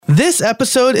This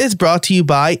episode is brought to you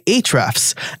by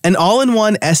Ahrefs, an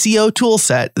all-in-one SEO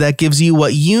toolset that gives you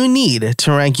what you need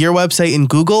to rank your website in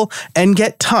Google and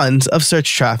get tons of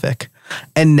search traffic.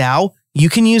 And now you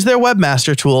can use their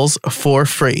webmaster tools for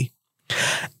free.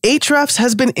 Ahrefs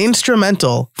has been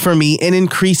instrumental for me in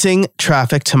increasing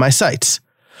traffic to my sites.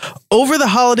 Over the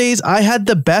holidays, I had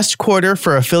the best quarter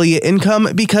for affiliate income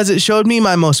because it showed me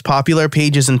my most popular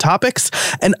pages and topics,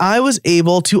 and I was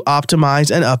able to optimize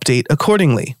and update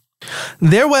accordingly.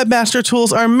 Their webmaster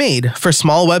tools are made for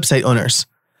small website owners.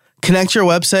 Connect your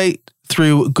website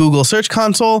through Google Search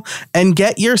Console and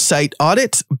get your site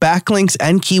audits, backlinks,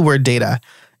 and keyword data.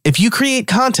 If you create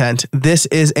content, this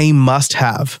is a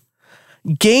must-have.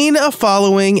 Gain a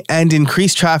following and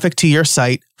increase traffic to your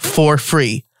site for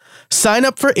free. Sign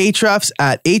up for Ahrefs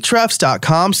at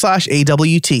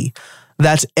ahrefs.com/AWT.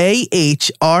 That's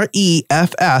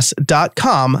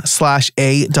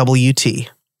ahrefs.com/AWT.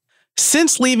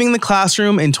 Since leaving the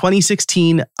classroom in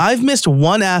 2016, I've missed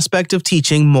one aspect of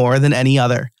teaching more than any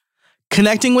other: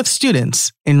 connecting with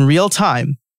students in real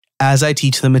time as I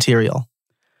teach the material.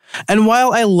 And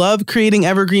while I love creating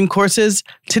evergreen courses,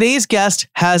 today's guest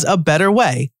has a better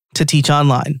way to teach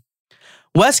online.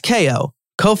 Wes Kao,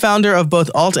 co-founder of both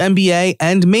AltMBA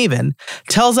and Maven,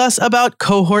 tells us about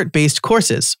cohort-based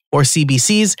courses, or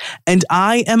CBCs, and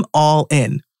I am all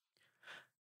in.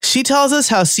 She tells us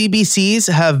how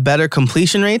CBCs have better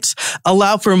completion rates,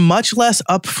 allow for much less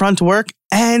upfront work,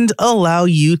 and allow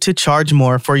you to charge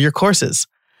more for your courses.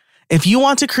 If you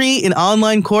want to create an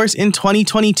online course in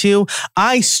 2022,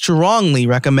 I strongly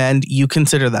recommend you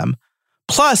consider them.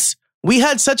 Plus, we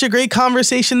had such a great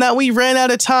conversation that we ran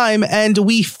out of time, and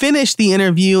we finished the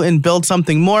interview and Build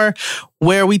Something More,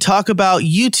 where we talk about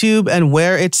YouTube and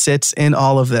where it sits in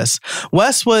all of this.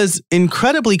 Wes was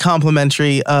incredibly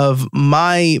complimentary of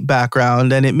my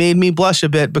background, and it made me blush a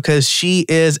bit because she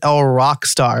is a rock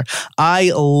star.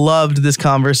 I loved this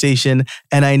conversation,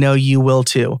 and I know you will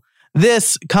too.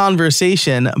 This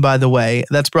conversation, by the way,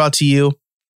 that's brought to you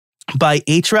by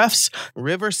Ahrefs,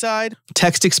 Riverside,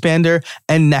 Text Expander,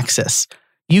 and Nexus.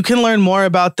 You can learn more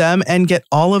about them and get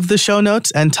all of the show notes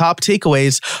and top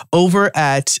takeaways over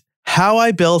at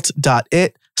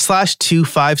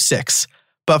howibuilt.it/256.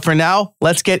 But for now,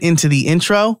 let's get into the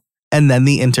intro and then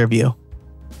the interview.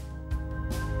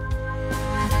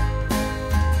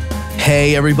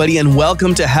 Hey, everybody, and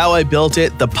welcome to How I Built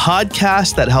It, the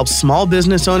podcast that helps small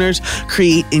business owners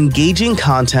create engaging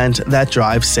content that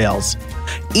drives sales.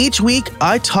 Each week,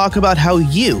 I talk about how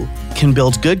you can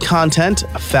build good content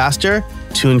faster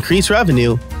to increase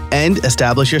revenue and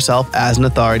establish yourself as an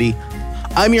authority.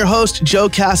 I'm your host, Joe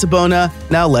Casabona.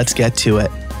 Now let's get to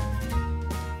it.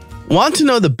 Want to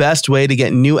know the best way to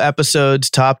get new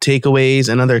episodes, top takeaways,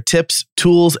 and other tips,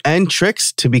 tools, and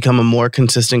tricks to become a more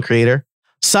consistent creator?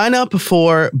 Sign up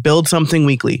for Build Something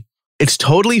Weekly. It's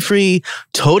totally free,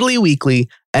 totally weekly,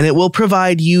 and it will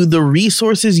provide you the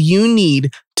resources you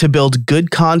need to build good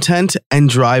content and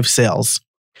drive sales.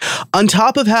 On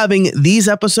top of having these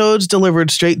episodes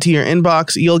delivered straight to your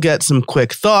inbox, you'll get some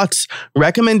quick thoughts,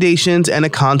 recommendations, and a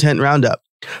content roundup.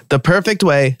 The perfect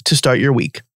way to start your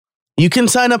week. You can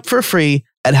sign up for free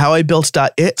at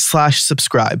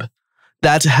howibuilt.it/subscribe.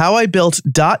 That's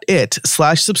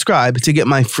howibuilt.it/subscribe to get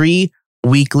my free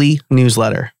weekly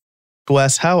newsletter.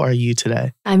 Wes, how are you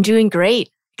today? I'm doing great.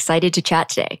 Excited to chat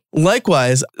today.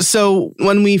 Likewise. So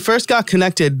when we first got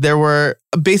connected, there were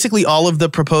basically all of the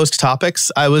proposed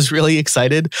topics I was really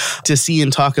excited to see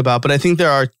and talk about. But I think there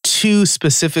are two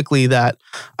specifically that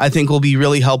I think will be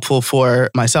really helpful for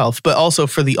myself, but also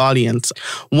for the audience.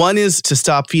 One is to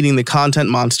stop feeding the content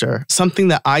monster. Something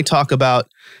that I talk about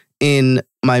in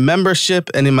my membership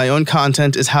and in my own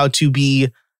content is how to be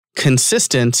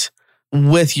consistent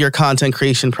with your content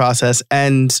creation process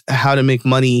and how to make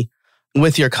money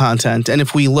with your content. And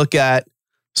if we look at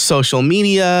social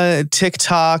media,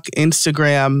 TikTok,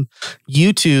 Instagram,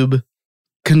 YouTube,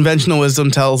 conventional wisdom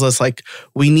tells us like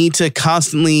we need to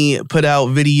constantly put out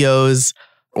videos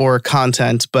or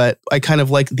content, but I kind of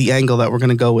like the angle that we're going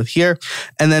to go with here.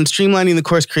 And then streamlining the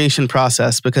course creation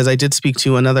process, because I did speak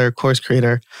to another course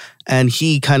creator and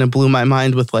he kind of blew my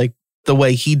mind with like the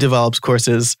way he develops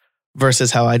courses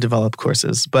versus how I develop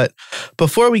courses. But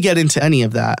before we get into any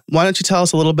of that, why don't you tell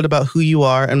us a little bit about who you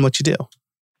are and what you do?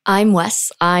 I'm Wes.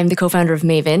 I'm the co-founder of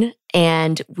Maven,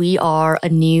 and we are a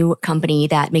new company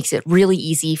that makes it really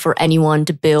easy for anyone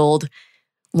to build,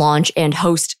 launch, and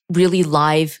host really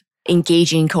live,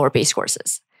 engaging cohort-based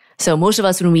courses. So most of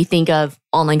us, when we think of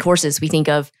online courses, we think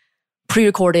of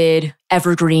pre-recorded,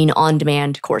 evergreen,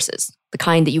 on-demand courses, the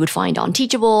kind that you would find on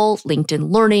Teachable, LinkedIn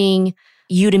Learning,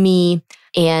 Udemy.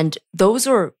 And those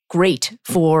are great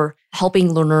for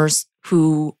helping learners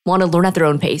who want to learn at their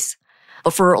own pace.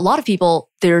 But for a lot of people,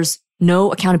 there's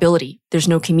no accountability. There's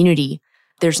no community.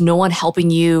 There's no one helping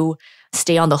you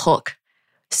stay on the hook.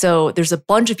 So there's a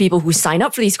bunch of people who sign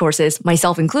up for these courses,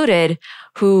 myself included,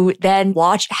 who then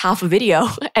watch half a video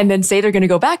and then say they're going to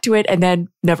go back to it and then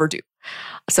never do.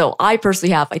 So I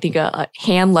personally have, I think, a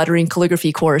hand lettering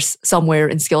calligraphy course somewhere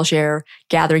in Skillshare,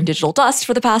 gathering digital dust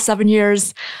for the past 7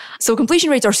 years. So completion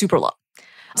rates are super low.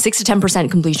 6 to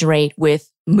 10% completion rate with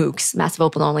MOOCs, Massive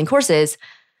Open Online Courses.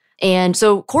 And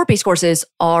so core-based courses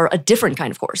are a different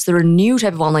kind of course. They're a new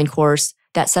type of online course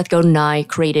that Seth Godin and I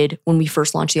created when we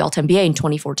first launched the Alt-MBA in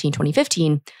 2014,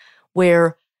 2015,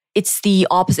 where it's the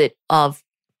opposite of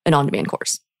an on-demand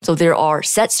course. So there are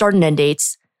set start and end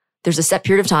dates. There's a set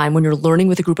period of time when you're learning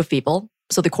with a group of people.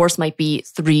 So the course might be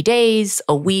 3 days,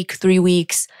 a week, 3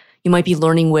 weeks. You might be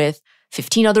learning with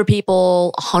 15 other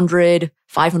people, 100,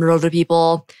 500 other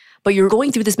people, but you're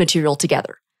going through this material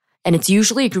together. And it's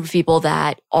usually a group of people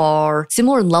that are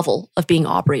similar in level of being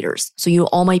operators. So you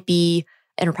all might be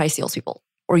enterprise salespeople,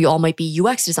 or you all might be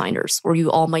UX designers, or you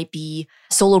all might be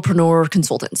solopreneur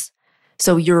consultants.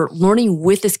 So you're learning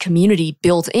with this community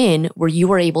built in where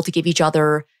you are able to give each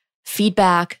other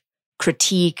feedback,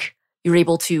 critique. You're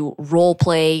able to role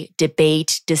play,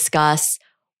 debate, discuss,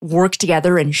 work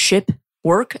together and ship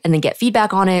work and then get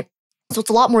feedback on it. So it's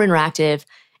a lot more interactive,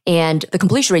 and the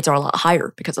completion rates are a lot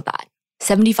higher because of that.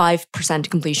 75%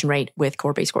 completion rate with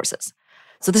core-based courses.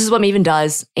 So this is what Maven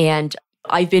does. And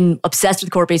I've been obsessed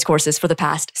with core-based courses for the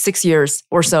past 6 years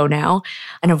or so now.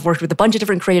 And I've worked with a bunch of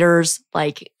different creators,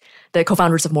 like the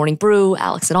co-founders of Morning Brew,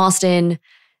 Alex and Austin,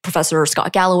 Professor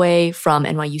Scott Galloway from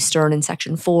NYU Stern in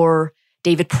Section 4,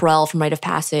 David Perel from Rite of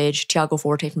Passage, Tiago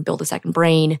Forte from Build a Second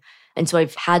Brain. And so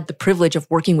I've had the privilege of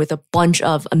working with a bunch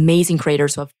of amazing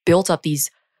creators who have built up these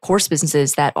course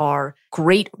businesses that are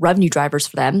great revenue drivers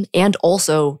for them and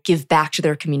also give back to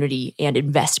their community and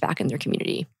invest back in their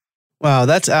community. Wow,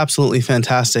 that's absolutely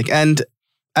fantastic. And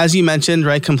as you mentioned,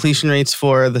 right, completion rates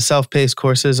for the self-paced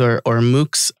courses or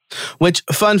MOOCs, which,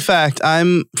 fun fact,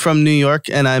 I'm from New York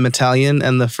and I'm Italian.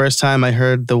 And the first time I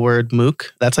heard the word MOOC,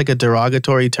 that's like a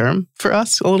derogatory term for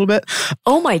us a little bit.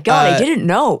 Oh my God, I didn't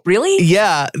know. Really?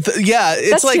 Yeah. It's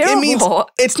that's like, terrible. It means,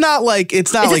 it's not like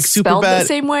Is like it super spelled bad. the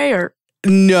same way or?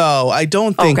 No, I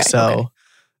don't think so. Okay.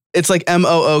 It's like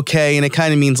MOOK and it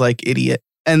kind of means like idiot.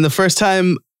 And the first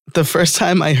time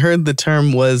I heard the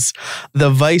term was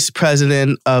the vice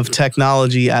president of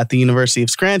technology at the University of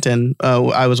Scranton.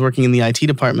 I was working in the IT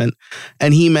department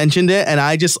and he mentioned it and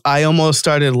I almost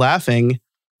started laughing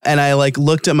and I like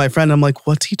looked at my friend. I'm like,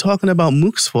 what's he talking about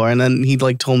MOOCs for? And then he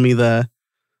like told me the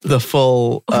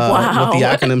full, Wow. what the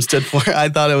acronym stood for. I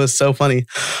thought it was so funny.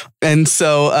 And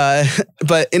so,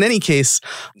 but in any case,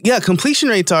 yeah, completion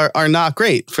rates are not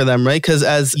great for them, right? Because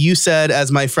as you said,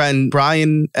 as my friend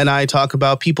Brian and I talk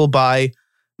about, people buy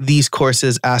these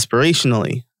courses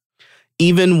aspirationally.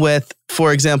 Even with,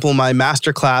 for example, my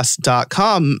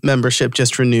masterclass.com membership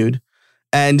just renewed.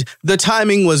 And the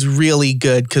timing was really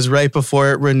good because right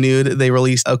before it renewed, they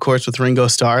released a course with Ringo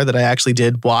Starr that I actually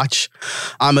did watch.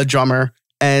 I'm a drummer.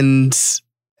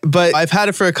 But I've had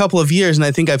it for a couple of years and I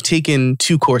think I've taken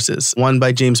 2 courses, one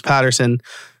by James Patterson,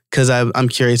 because I'm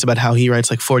curious about how he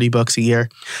writes like 40 books a year,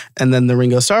 and then the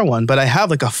Ringo Starr one. But I have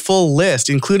like a full list,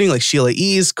 including like Sheila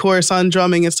E's course on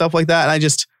drumming and stuff like that.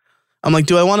 And I'm like,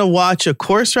 do I want to watch a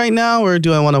course right now or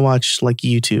do I want to watch like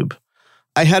YouTube?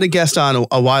 I had a guest on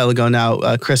a while ago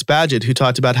now, Chris Badgett, who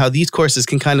talked about how these courses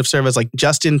can kind of serve as like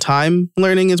just-in-time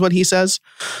learning is what he says,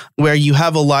 where you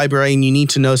have a library and you need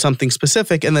to know something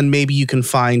specific and then maybe you can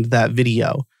find that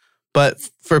video. But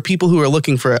for people who are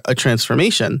looking for a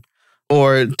transformation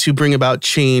or to bring about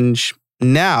change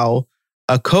now,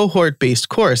 a cohort-based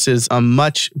course is a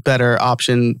much better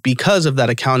option because of that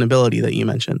accountability that you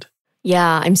mentioned.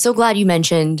 Yeah, I'm so glad you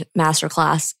mentioned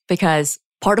Masterclass because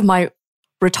part of my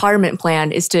retirement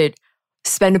plan is to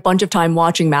spend a bunch of time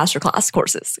watching masterclass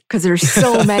courses because there's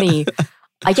so many.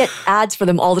 I get ads for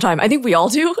them all the time. I think we all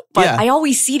do, but yeah. I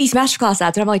always see these masterclass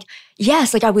ads and I'm like,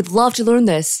 yes, like I would love to learn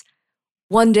this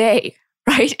one day,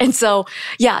 right? And so,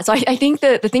 yeah, so I think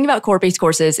the thing about core-based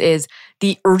courses is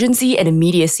the urgency and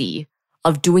immediacy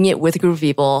of doing it with a group of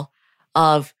people,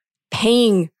 of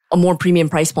paying a more premium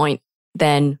price point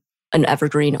than an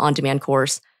evergreen on-demand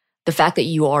course. The fact that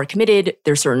you are committed,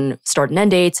 there's certain start and end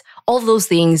dates, all of those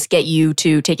things get you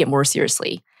to take it more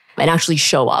seriously and actually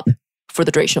show up for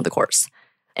the duration of the course.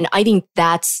 And I think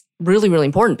that's really, really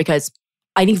important because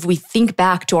I think if we think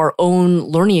back to our own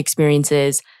learning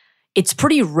experiences, it's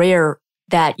pretty rare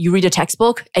that you read a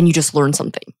textbook and you just learn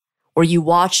something, or you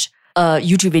watch a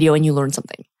YouTube video and you learn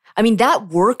something. I mean, that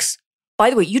works. By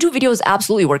the way, YouTube videos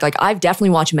absolutely work. Like I've definitely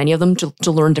watched many of them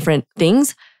to learn different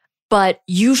things, but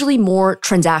usually more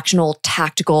transactional,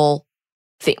 tactical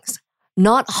things,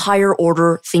 not higher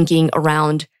order thinking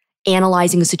around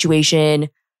analyzing a situation,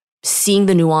 seeing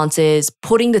the nuances,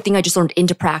 putting the thing I just learned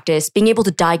into practice, being able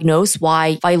to diagnose why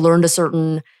if I learned a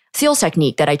certain sales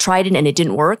technique that I tried it and it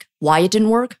didn't work, why it didn't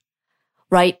work,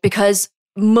 right? Because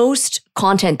most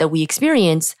content that we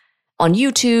experience on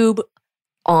YouTube,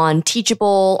 on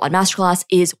Teachable, on Masterclass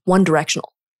is one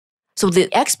directional. So the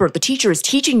expert, the teacher is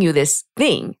teaching you this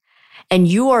thing and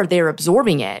you are there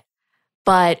absorbing it.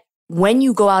 But when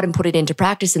you go out and put it into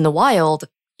practice in the wild,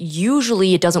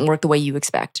 usually it doesn't work the way you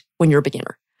expect when you're a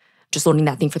beginner, just learning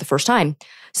that thing for the first time.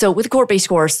 So with a cohort-based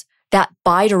course, that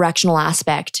bi-directional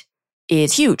aspect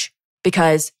is huge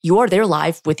because you are there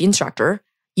live with the instructor.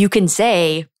 You can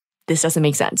say, this doesn't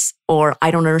make sense, or I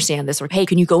don't understand this, or hey,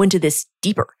 can you go into this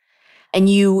deeper? And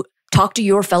you talk to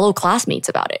your fellow classmates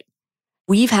about it.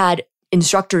 We've had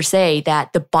instructors say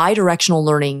that the bi-directional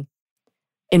learning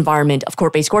environment of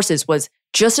cohort-based courses was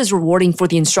just as rewarding for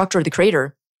the instructor or the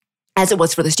creator as it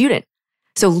was for the student.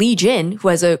 So Lee Jin, who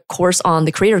has a course on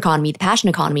the creator economy, the passion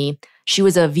economy, she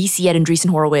was a VC at Andreessen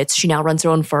Horowitz. She now runs her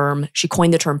own firm. She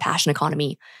coined the term passion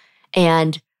economy.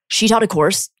 And she taught a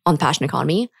course on the passion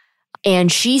economy.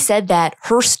 And she said that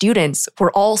her students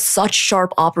were all such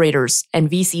sharp operators and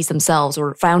VCs themselves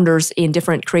or founders in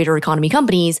different creator economy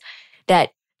companies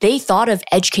that they thought of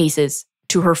edge cases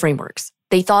to her frameworks.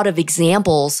 They thought of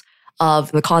examples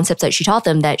of the concepts that she taught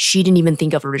them that she didn't even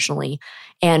think of originally.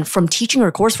 And from teaching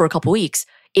her course for a couple weeks,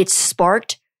 it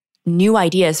sparked new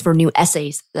ideas for new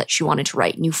essays that she wanted to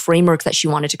write, new frameworks that she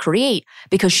wanted to create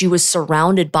because she was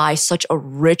surrounded by such a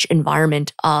rich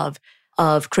environment of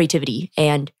creativity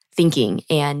and thinking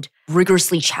and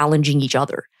rigorously challenging each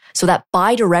other. So that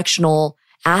bi-directional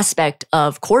aspect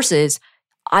of courses,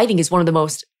 I think, is one of the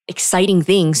most exciting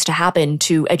things to happen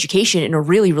to education in a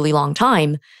really, really long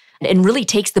time and really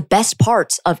takes the best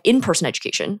parts of in-person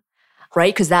education,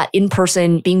 right? Because that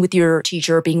in-person, being with your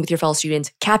teacher, being with your fellow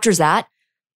students, captures that,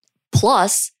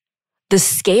 plus the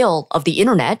scale of the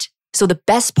internet. So the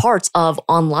best parts of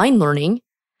online learning.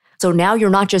 So now you're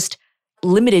not just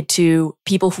limited to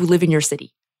people who live in your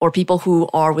city or people who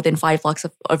are within 5 blocks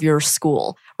of your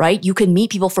school, right? You can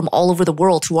meet people from all over the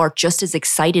world who are just as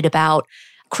excited about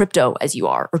crypto as you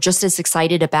are, or just as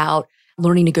excited about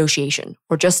learning negotiation,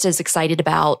 or just as excited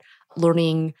about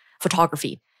learning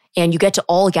photography. And you get to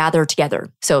all gather together.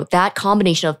 So that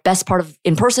combination of best part of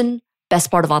in-person,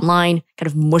 best part of online, kind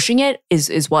of mushing it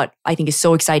is what I think is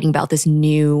so exciting about this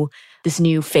new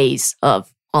phase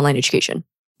of online education.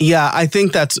 Yeah, I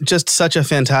think that's just such a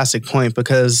fantastic point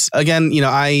because, again,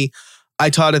 I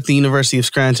taught at the University of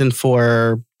Scranton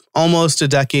for almost a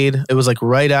decade. It was like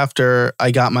right after I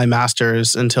got my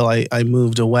master's until I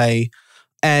moved away.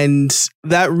 And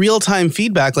that real-time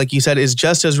feedback, like you said, is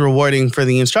just as rewarding for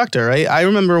the instructor, right? I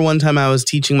remember one time I was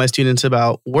teaching my students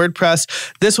about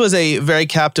WordPress. This was a very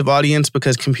captive audience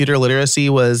because computer literacy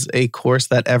was a course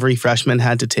that every freshman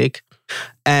had to take.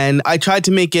 And I tried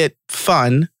to make it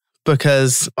fun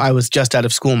because I was just out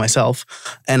of school myself.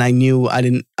 And I knew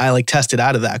I tested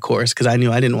out of that course because I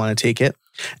knew I didn't want to take it.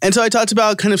 And so I talked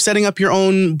about kind of setting up your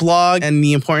own blog and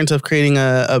the importance of creating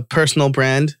a personal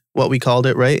brand, what we called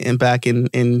it, right? And back in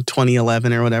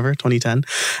 2011 or whatever, 2010.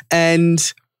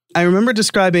 And I remember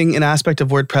describing an aspect of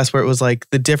WordPress where it was like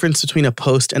the difference between a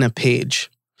post and a page.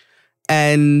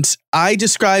 And I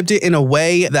described it in a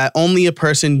way that only a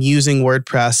person using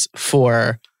WordPress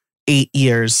for 8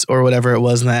 years or whatever it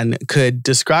was then could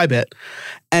describe it.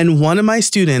 And one of my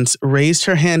students raised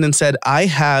her hand and said, I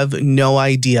have no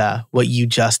idea what you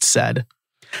just said.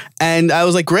 And I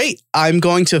was like, great, I'm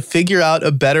going to figure out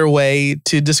a better way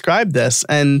to describe this.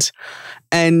 And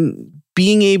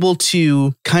being able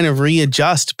to kind of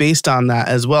readjust based on that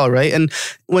as well, right? And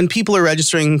when people are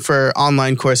registering for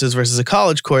online courses versus a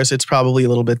college course, it's probably a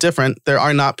little bit different. There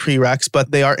are not prereqs,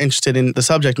 but they are interested in the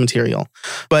subject material.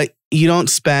 But you don't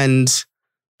spend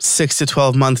 6 to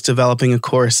 12 months developing a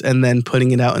course and then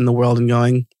putting it out in the world and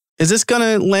going, is this going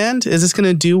to land? Is this going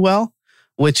to do well?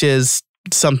 Which is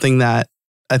something that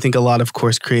I think a lot of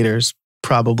course creators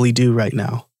probably do right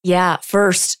now. Yeah.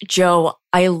 First, Joe,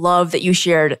 I love that you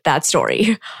shared that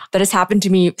story. That has happened to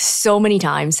me so many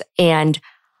times. And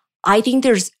I think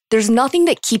there's nothing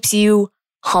that keeps you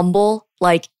humble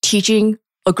like teaching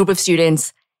a group of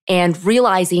students and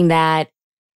realizing that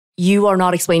you are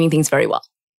not explaining things very well.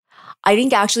 I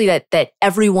think actually that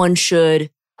everyone should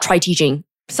try teaching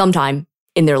sometime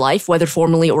in their life, whether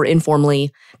formally or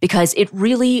informally, because it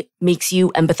really makes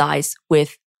you empathize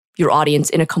with your audience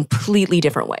in a completely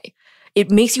different way. It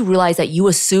makes you realize that you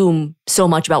assume so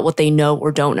much about what they know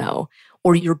or don't know,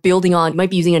 or you're building on, you might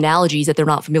be using analogies that they're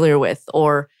not familiar with,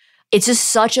 or it's just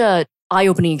such a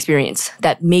eye-opening experience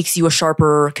that makes you a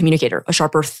sharper communicator, a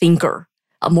sharper thinker,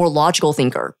 a more logical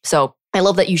thinker. So I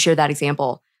love that you shared that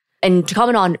example. And to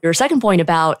comment on your second point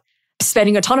about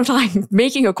spending a ton of time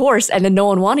making a course and then no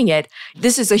one wanting it,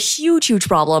 this is a huge, huge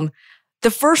problem.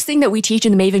 The first thing that we teach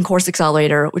in the Maven Course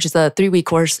Accelerator, which is a 3-week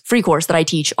course, free course that I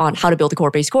teach on how to build a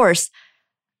core-based course,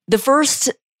 the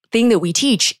first thing that we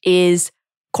teach is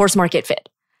course market fit.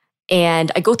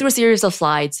 And I go through a series of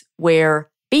slides where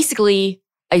basically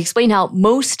I explain how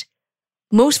most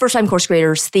first-time course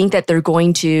creators think that they're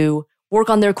going to work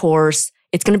on their course.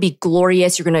 It's going to be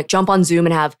glorious. You're going to jump on Zoom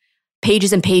and have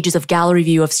pages and pages of gallery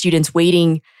view of students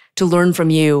waiting to learn from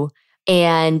you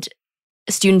and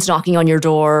students knocking on your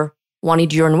door, wanting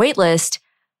to join a wait list.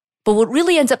 But what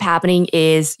really ends up happening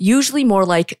is usually more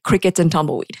like crickets and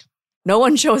tumbleweed. No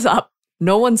one shows up.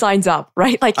 No one signs up,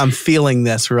 right? Like I'm feeling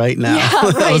this right now.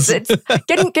 Yeah, right. It's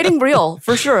getting real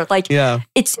for sure. Like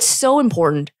It's so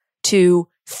important to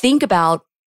think about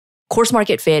course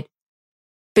market fit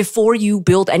before you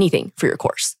build anything for your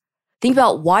course. Think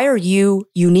about, why are you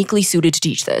uniquely suited to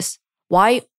teach this?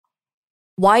 Why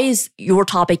is your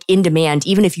topic in demand,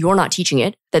 even if you're not teaching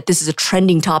it, that this is a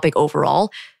trending topic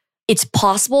overall? It's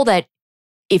possible that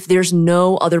if there's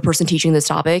no other person teaching this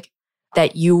topic,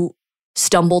 that you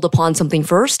stumbled upon something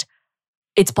first.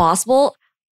 It's possible.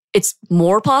 It's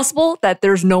more possible that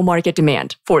there's no market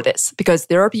demand for this, because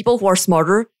there are people who are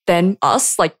smarter than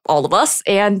us, like all of us,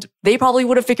 and they probably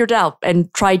would have figured it out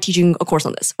and tried teaching a course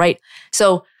on this, right?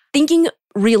 So thinking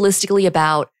realistically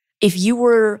about, if you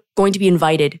were going to be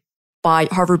invited by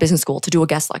Harvard Business School to do a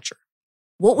guest lecture,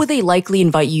 what would they likely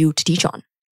invite you to teach on,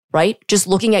 right? Just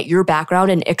looking at your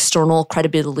background and external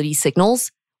credibility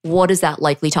signals, what is that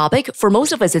likely topic? For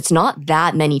most of us, it's not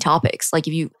that many topics. Like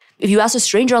if you ask a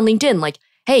stranger on LinkedIn, like,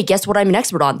 hey, guess what I'm an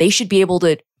expert on? They should be able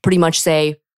to pretty much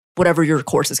say whatever your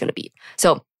course is going to be.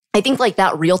 So I think like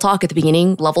that real talk at the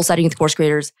beginning, level setting with course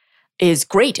creators, is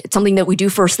great. It's something that we do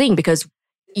first thing, because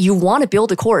you want to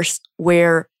build a course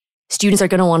where students are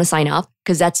going to want to sign up,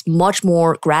 because that's much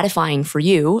more gratifying for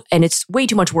you. And it's way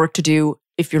too much work to do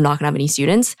if you're not going to have any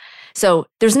students. So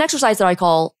there's an exercise that I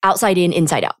call outside in,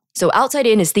 inside out. So outside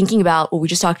in is thinking about what we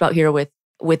just talked about here with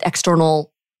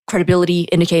external credibility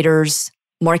indicators,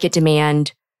 market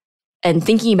demand, and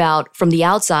thinking about from the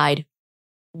outside,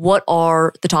 what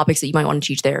are the topics that you might want to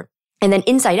teach there? And then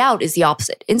inside out is the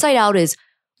opposite. Inside out is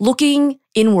looking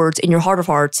inwards in your heart of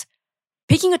hearts,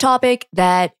 picking a topic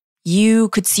that you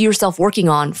could see yourself working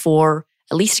on for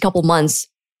at least a couple months,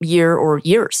 year or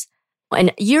years.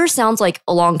 And years sounds like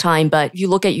a long time, but if you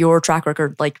look at your track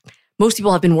record, like most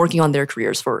people have been working on their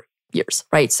careers for years,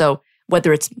 right? So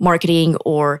whether it's marketing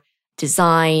or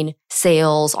design,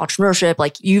 sales, entrepreneurship,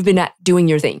 like you've been doing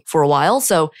your thing for a while.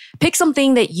 So pick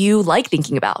something that you like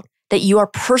thinking about, that you are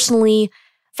personally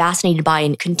fascinated by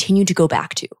and continue to go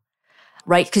back to,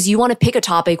 right? Because you want to pick a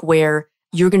topic where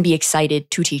you're going to be excited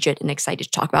to teach it and excited to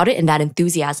talk about it. And that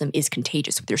enthusiasm is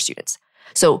contagious with your students.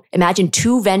 So imagine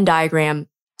two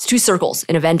circles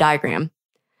in a Venn diagram.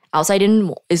 Outside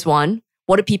in is one.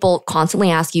 What do people constantly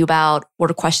ask you about?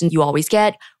 What are questions you always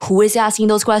get? Who is asking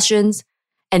those questions?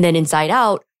 And then inside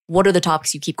out, what are the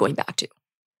topics you keep going back to?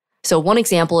 So one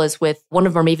example is with one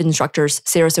of our Maven instructors,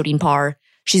 Sarah Sodine Parr.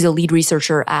 She's a lead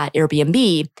researcher at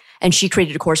Airbnb, and she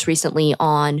created a course recently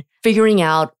on figuring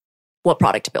out what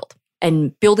product to build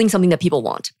and building something that people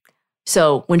want.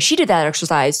 So when she did that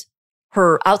exercise,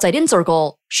 her outside in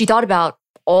circle, she thought about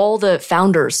all the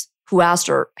founders who asked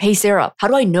her, hey, Sarah, how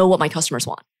do I know what my customers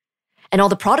want? And all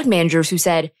the product managers who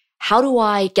said, how do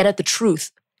I get at the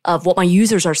truth of what my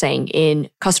users are saying in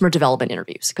customer development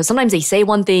interviews? Because sometimes they say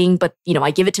one thing, but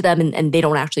I give it to them and they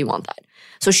don't actually want that.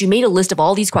 So she made a list of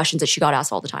all these questions that she got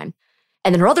asked all the time.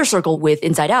 And then her other circle with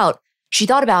Inside Out, she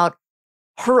thought about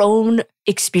her own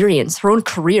experience, her own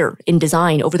career in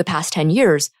design over the past 10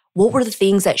 years. What were the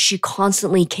things that she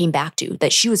constantly came back to,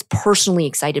 that she was personally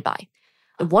excited by?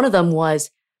 And one of them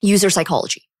was user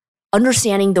psychology,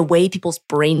 understanding the way people's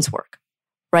brains work,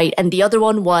 right? And the other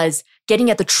one was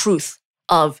getting at the truth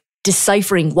of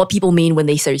deciphering what people mean when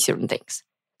they say certain things.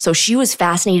 So she was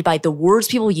fascinated by the words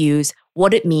people use,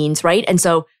 what it means, right? And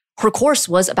so her course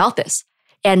was about this.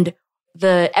 And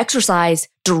the exercise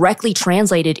directly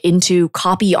translated into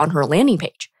copy on her landing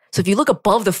page. So if you look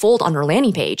above the fold on her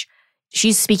landing page,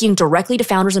 she's speaking directly to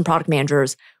founders and product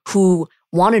managers who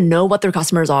want to know what their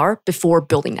customers are before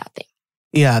building that thing.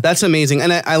 Yeah, that's amazing.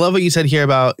 And I love what you said here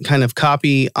about kind of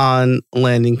copy on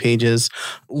landing pages,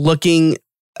 looking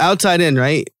outside in,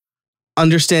 right?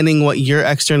 understanding what your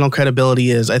external credibility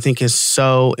is, I think is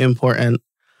so important,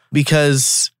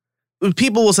 because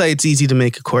people will say it's easy to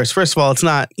make a course. First of all, it's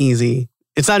not easy.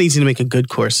 It's not easy to make a good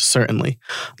course, certainly.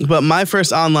 But my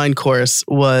first online course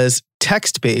was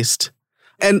text-based.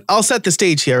 And I'll set the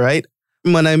stage here, right?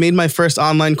 When I made my first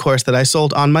online course that I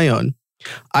sold on my own,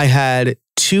 I had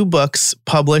 2 books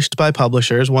published by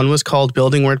publishers. One was called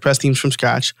Building WordPress Themes from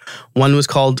Scratch. One was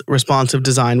called Responsive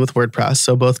Design with WordPress.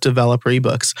 So both developer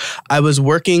ebooks. I was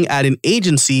working at an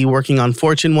agency working on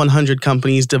Fortune 100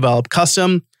 companies develop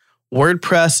custom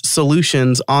WordPress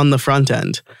solutions on the front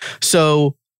end.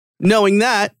 So knowing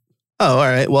that, oh, all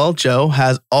right, well, Joe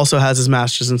also has his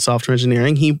master's in software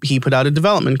engineering. He put out a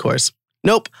development course.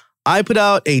 Nope. I put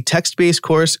out a text-based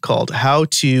course called How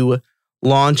to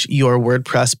Launch Your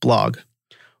WordPress Blog,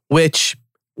 which,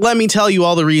 let me tell you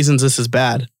all the reasons this is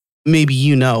bad. Maybe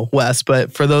you know, Wes,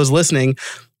 but for those listening,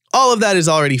 all of that is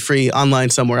already free online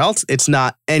somewhere else. It's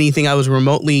not anything I was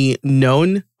remotely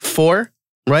known for,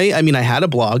 right? I mean, I had a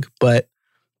blog, but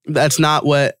that's not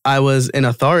what I was an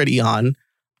authority on.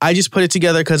 I just put it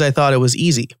together because I thought it was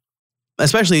easy,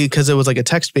 especially because it was like a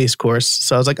text-based course.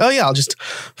 So I was like, oh yeah, I'll just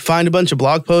find a bunch of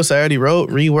blog posts I already wrote,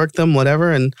 rework them,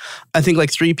 whatever. And I think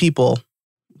like 3 people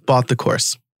bought the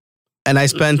course. And I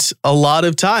spent a lot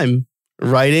of time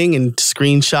writing and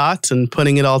screenshots and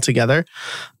putting it all together.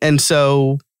 And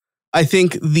so I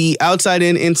think the outside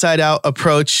in, inside out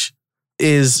approach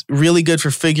is really good for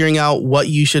figuring out what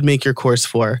you should make your course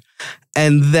for.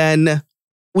 And then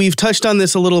we've touched on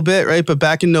this a little bit, right? But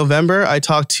back in November, I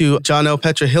talked to Jono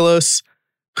Petrohilos,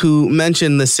 who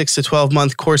mentioned the 6 to 12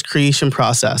 month course creation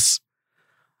process.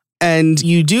 And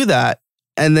you do that,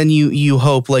 and then you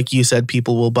hope, like you said,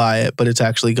 people will buy it, but it's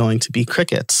actually going to be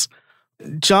crickets.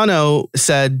 Jono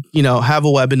said, have a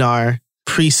webinar,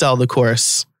 pre-sell the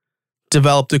course,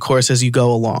 develop the course as you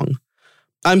go along.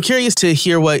 I'm curious to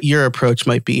hear what your approach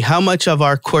might be. How much of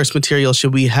our course material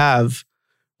should we have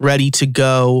ready to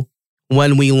go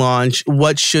when we launch?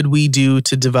 What should we do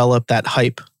to develop that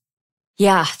hype?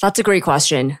 Yeah, that's a great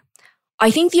question. I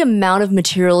think the amount of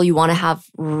material you want to have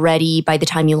ready by the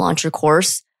time you launch your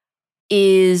course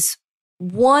is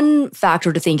one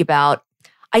factor to think about.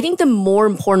 I think the more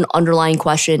important underlying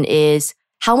question is,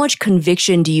 how much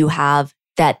conviction do you have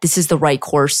that this is the right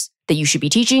course that you should be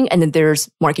teaching and that there's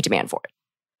market demand for it?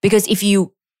 Because if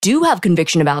you do have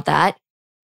conviction about that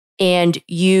and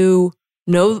you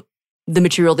know the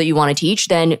material that you want to teach,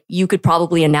 then you could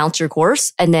probably announce your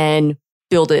course and then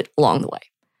build it along the way.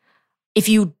 If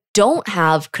you don't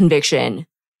have conviction,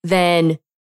 then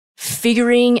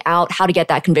figuring out how to get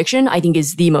that conviction, I think,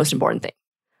 is the most important thing.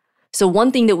 So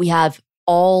one thing that we have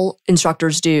all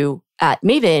instructors do at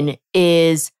Maven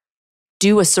is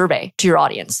do a survey to your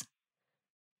audience.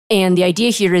 And the idea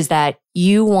here is that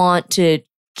you want to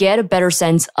get a better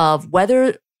sense of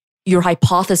whether your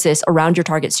hypothesis around your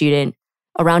target student,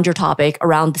 around your topic,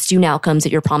 around the student outcomes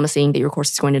that you're promising that your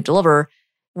course is going to deliver,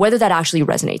 whether that actually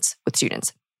resonates with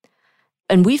students.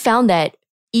 And we found that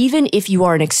even if you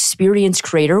are an experienced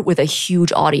creator with a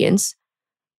huge audience,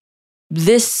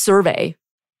 this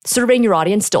surveying your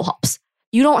audience still helps.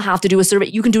 You don't have to do a survey.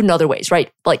 You can do it in other ways,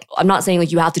 right? Like, I'm not saying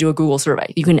like you have to do a Google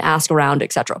survey. You can ask around,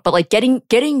 etc. But like getting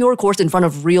your course in front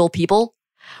of real people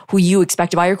who you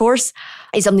expect to buy your course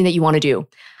is something that you want to do.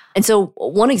 And so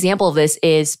one example of this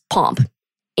is Pomp,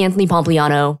 Anthony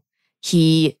Pompliano.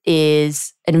 He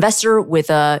is an investor with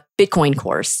a Bitcoin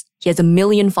course. He has 1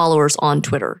 million followers on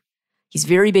Twitter. He's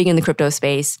very big in the crypto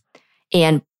space.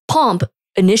 And Pomp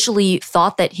initially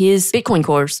thought that his Bitcoin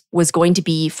course was going to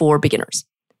be for beginners.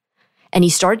 And he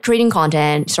started creating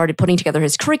content, started putting together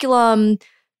his curriculum,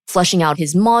 fleshing out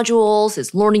his modules,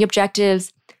 his learning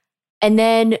objectives. And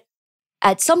then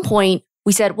at some point,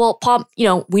 we said, well, Pomp,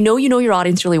 we know you know your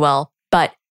audience really well,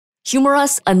 but humor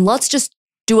us and let's just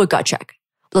do a gut check.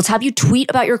 Let's have you tweet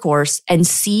about your course and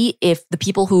see if the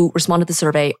people who responded to the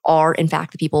survey are, in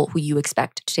fact, the people who you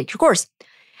expect to take your course.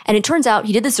 And it turns out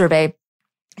he did the survey,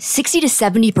 60 to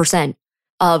 70%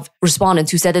 of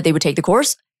respondents who said that they would take the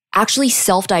course actually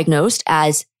self-diagnosed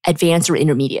as advanced or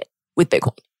intermediate with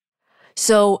Bitcoin.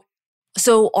 So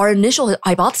our initial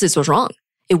hypothesis was wrong.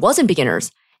 It wasn't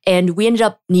beginners. And we ended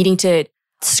up needing to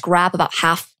scrap about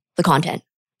half the content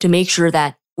to make sure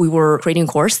that we were creating a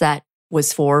course that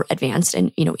was for advanced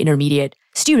and intermediate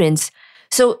students.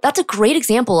 So that's a great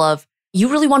example of you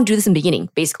really want to do this in the beginning,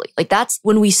 basically. Like that's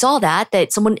when we saw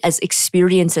that someone as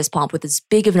experienced as Pomp with as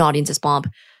big of an audience as Pomp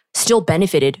still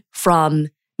benefited from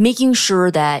making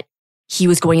sure that he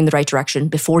was going in the right direction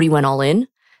before he went all in.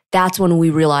 That's when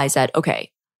we realized that,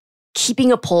 okay,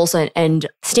 keeping a pulse and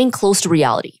staying close to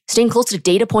reality, staying close to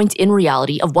data points in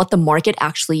reality of what the market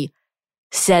actually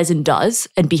says and does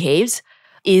and behaves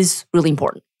is really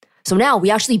important. So now we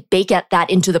actually bake that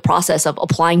into the process of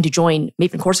applying to join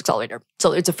Maven Course Accelerator.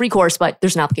 So it's a free course, but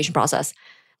there's an application process.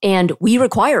 And we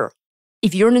require,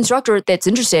 if you're an instructor that's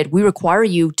interested, we require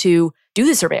you to do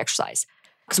the survey exercise.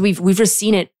 Because we've just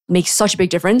seen it make such a big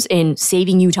difference in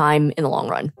saving you time in the long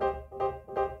run.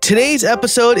 Today's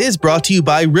episode is brought to you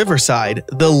by Riverside,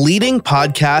 the leading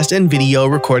podcast and video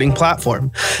recording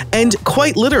platform. And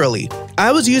quite literally,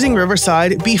 I was using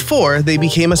Riverside before they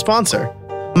became a sponsor.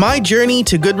 My journey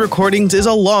to good recordings is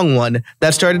a long one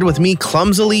that started with me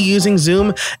clumsily using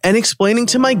Zoom and explaining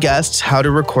to my guests how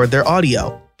to record their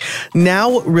audio.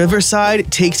 Now,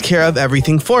 Riverside takes care of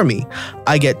everything for me.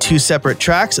 I get 2 separate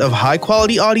tracks of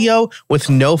high-quality audio with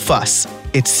no fuss.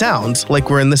 It sounds like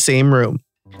we're in the same room.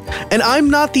 And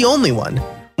I'm not the only one.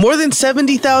 More than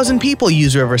 70,000 people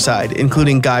use Riverside,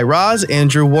 including Guy Raz,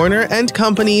 Andrew Warner, and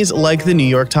companies like the New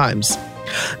York Times.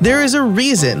 There is a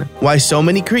reason why so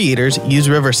many creators use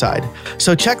Riverside.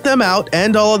 So check them out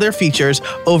and all of their features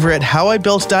over at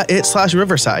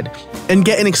howibuilt.it/Riverside and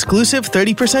get an exclusive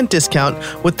 30%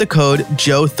 discount with the code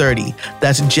JOE30.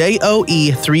 That's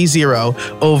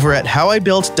JOE30 over at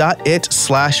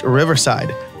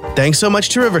howibuilt.it/Riverside. Thanks so much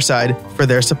to Riverside for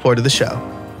their support of the show.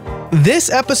 This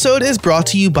episode is brought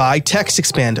to you by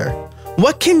TextExpander.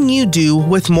 What can you do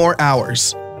with more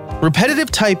hours?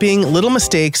 Repetitive typing, little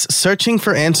mistakes, searching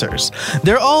for answers.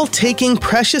 They're all taking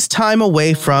precious time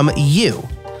away from you.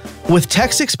 With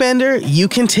TextExpander, you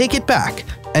can take it back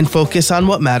and focus on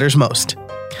what matters most.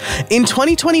 In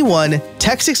 2021,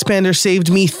 TextExpander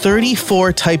saved me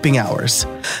 34 typing hours.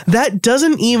 That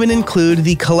doesn't even include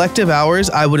the collective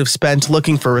hours I would have spent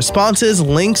looking for responses,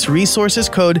 links, resources,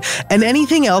 code, and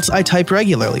anything else I type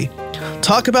regularly.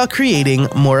 Talk about creating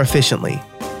more efficiently.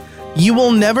 You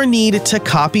will never need to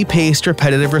copy-paste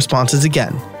repetitive responses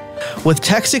again. With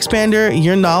TextExpander,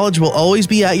 your knowledge will always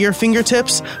be at your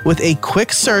fingertips with a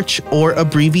quick search or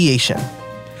abbreviation.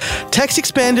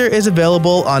 TextExpander is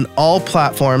available on all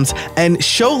platforms, and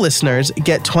show listeners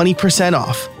get 20%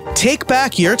 off. Take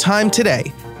back your time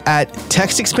today at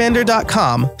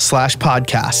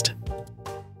textexpander.com/podcast.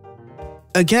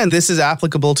 Again, this is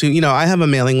applicable to, I have a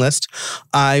mailing list.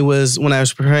 When I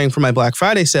was preparing for my Black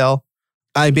Friday sale,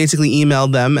 I basically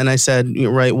emailed them and I said,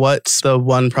 right, what's the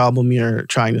one problem you're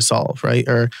trying to solve, right?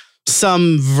 Or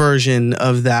some version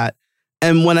of that.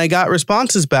 And when I got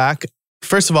responses back,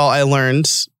 first of all, I learned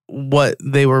what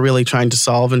they were really trying to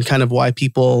solve and kind of why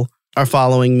people are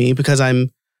following me, because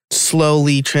I'm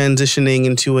slowly transitioning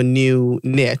into a new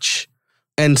niche.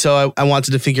 And so I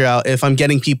wanted to figure out if I'm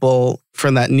getting people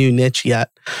from that new niche yet.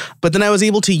 But then I was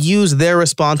able to use their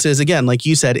responses, again, like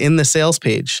you said, in the sales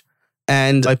page.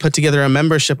 And I put together a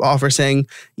membership offer saying,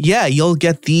 yeah, you'll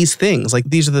get these things. Like,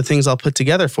 these are the things I'll put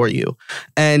together for you.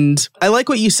 And I like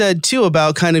what you said, too,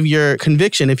 about kind of your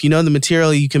conviction. If you know the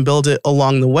material, you can build it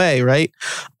along the way, right?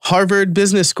 Harvard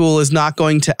Business School is not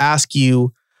going to ask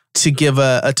you to give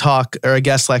a talk or a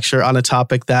guest lecture on a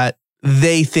topic that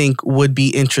they think would be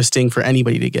interesting for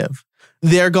anybody to give.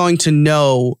 They're going to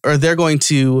know, or they're going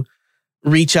to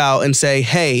reach out and say,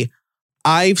 hey,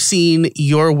 I've seen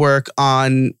your work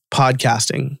on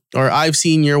podcasting, or I've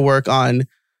seen your work on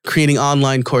creating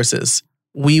online courses.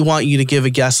 We want you to give a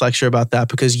guest lecture about that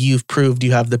because you've proved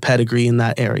you have the pedigree in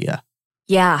that area.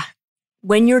 Yeah.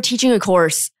 When you're teaching a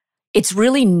course, it's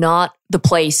really not the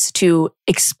place to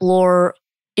explore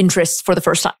interests for the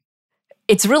first time.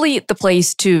 It's really the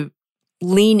place to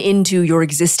lean into your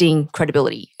existing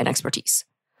credibility and expertise.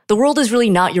 The world is really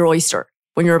not your oyster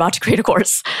when you're about to create a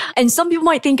course. And some people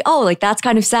might think, oh, like that's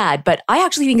kind of sad. But I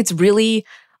actually think it's really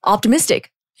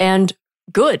optimistic and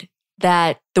good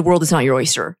that the world is not your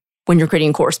oyster when you're creating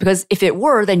a course. Because if it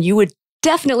were, then you would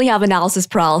definitely have analysis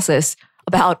paralysis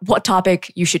about what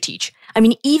topic you should teach. I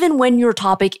mean, even when your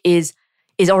topic is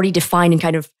already defined and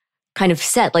kind of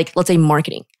set, like let's say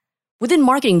marketing. Within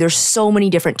marketing, there's so many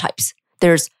different types.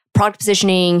 There's product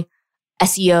positioning,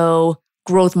 SEO,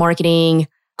 growth marketing,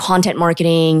 content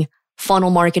marketing, funnel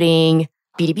marketing,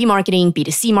 B2B marketing,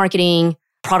 B2C marketing,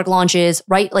 product launches,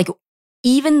 right? Like,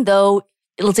 even though,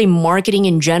 let's say marketing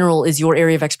in general is your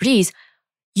area of expertise,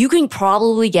 you can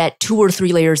probably get 2 or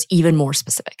 3 layers even more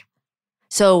specific.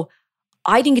 So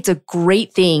I think it's a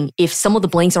great thing if some of the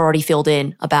blanks are already filled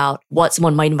in about what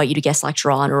someone might invite you to guest lecture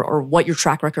on, or what your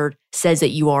track record says that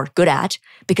you are good at,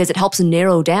 because it helps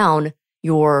narrow down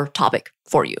your topic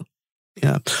for you.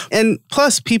 Yeah. And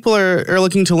plus, people are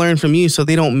looking to learn from you so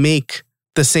they don't make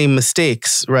the same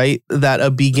mistakes, right, that a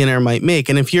beginner might make.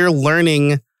 And if you're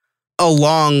learning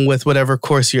along with whatever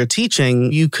course you're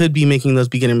teaching, you could be making those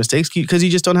beginner mistakes because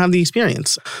you just don't have the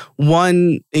experience.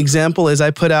 One example is I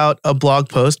put out a blog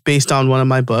post based on one of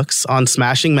my books on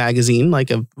Smashing Magazine, like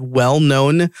a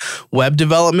well-known web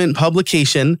development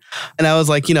publication. And I was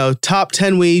like, top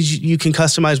 10 ways you can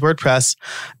customize WordPress.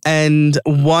 And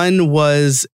one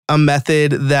was a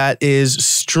method that is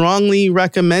strongly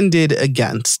recommended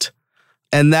against.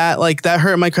 And that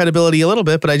hurt my credibility a little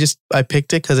bit, but I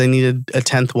picked it because I needed a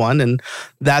 10th one. And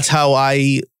that's how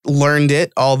I learned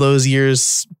it all those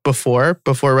years before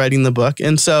writing the book.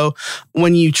 And so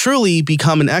when you truly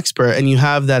become an expert and you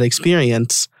have that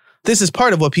experience, this is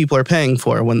part of what people are paying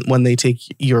for when they take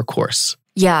your course.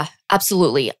 Yeah,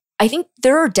 absolutely. I think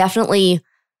there are definitely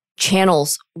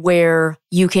channels where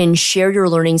you can share your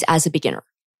learnings as a beginner.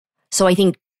 So I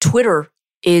think Twitter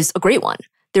is a great one.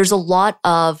 There's a lot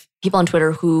of people on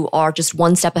Twitter who are just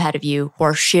one step ahead of you, who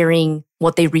are sharing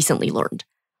what they recently learned,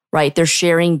 right? They're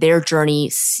sharing their journey,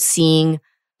 seeing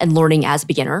and learning as a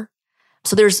beginner.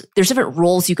 So there's different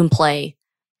roles you can play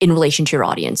in relation to your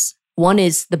audience. One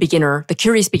is the beginner, the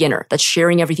curious beginner that's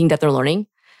sharing everything that they're learning.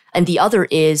 And the other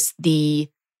is the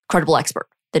credible expert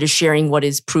that is sharing what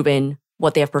is proven,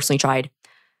 what they have personally tried.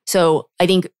 So I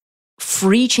think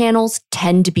free channels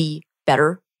tend to be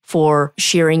better for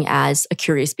sharing as a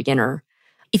curious beginner.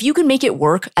 If you can make it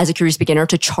work as a curious beginner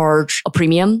to charge a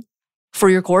premium for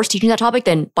your course teaching that topic,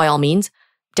 then by all means,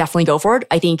 definitely go for it.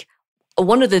 I think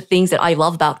one of the things that I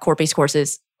love about course-based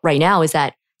courses right now is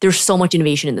that there's so much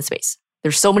innovation in the space.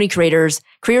 There's so many creators.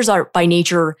 Creators are by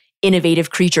nature innovative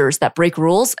creatures that break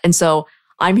rules. And so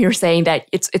I'm here saying that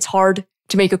it's hard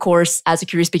to make a course as a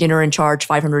curious beginner and charge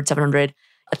 $500, $700,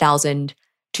 $1,000,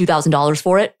 $2,000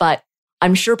 for it. But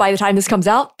I'm sure by the time this comes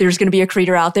out, there's going to be a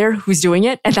creator out there who's doing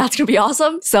it, and that's going to be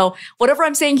awesome. So whatever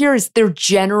I'm saying here is they're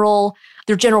general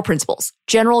principles,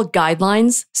 general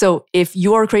guidelines. So if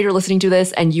you are a creator listening to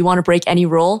this and you want to break any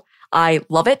rule, I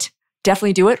love it.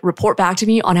 Definitely do it. Report back to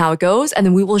me on how it goes, and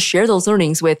then we will share those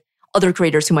learnings with other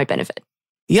creators who might benefit.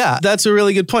 Yeah, that's a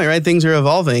really good point, right? Things are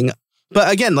evolving.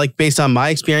 But again, based on my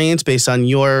experience, based on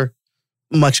your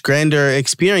much grander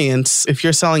experience, if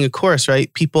you're selling a course, right?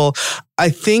 I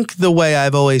think the way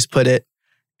I've always put it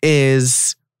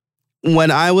is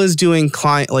when I was doing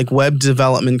web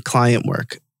development client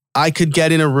work, I could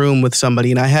get in a room with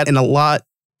somebody and I had a lot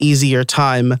easier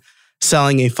time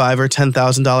selling a $5,000 or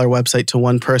 $10,000 website to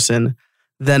one person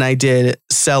than I did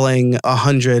selling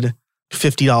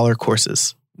 $150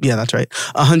 courses. Yeah, that's right.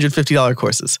 $150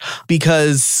 courses.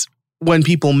 Because when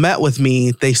people met with me,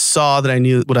 they saw that I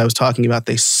knew what I was talking about.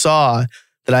 They saw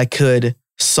that I could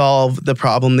solve the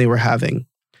problem they were having.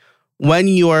 When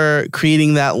you're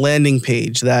creating that landing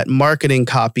page, that marketing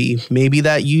copy, maybe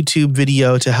that YouTube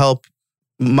video to help,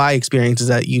 my experience is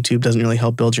that YouTube doesn't really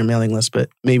help build your mailing list, but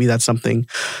maybe that's something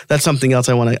else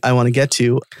I want to get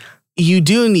to. You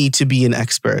do need to be an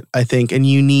expert, I think, and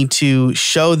you need to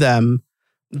show them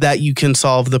that you can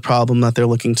solve the problem that they're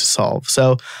looking to solve.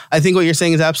 So I think what you're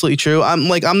saying is absolutely true. I'm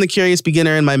the curious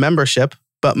beginner in my membership,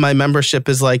 but my membership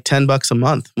is like $10 a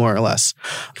month, more or less,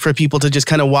 for people to just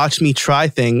kind of watch me try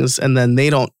things and then they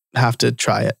don't have to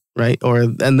try it, right?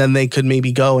 And then they could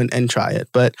maybe go and try it.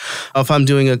 But if I'm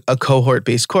doing a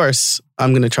cohort-based course,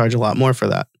 I'm going to charge a lot more for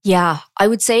that. Yeah, I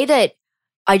would say that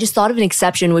I just thought of an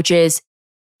exception, which is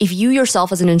if you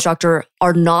yourself as an instructor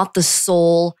are not the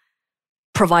sole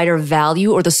provider of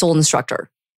value or the sole instructor,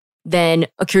 then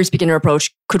a curious beginner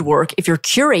approach could work if you're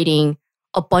curating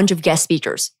a bunch of guest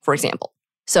speakers, for example.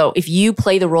 So if you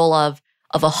play the role of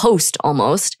a host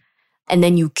almost, and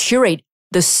then you curate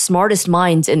the smartest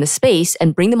minds in the space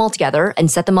and bring them all together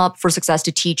and set them up for success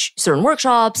to teach certain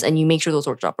workshops, and you make sure those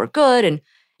workshops are good, and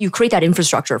you create that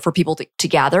infrastructure for people to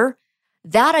gather,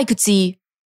 that I could see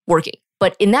working.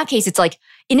 But in that case, it's like,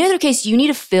 in either case, you need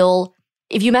to fill.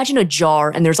 If you imagine a jar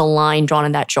and there's a line drawn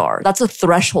in that jar, that's a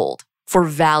threshold for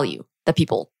value that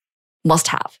people must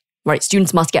have, right?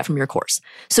 Students must get from your course.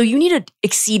 So you need to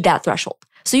exceed that threshold.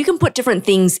 So you can put different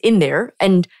things in there.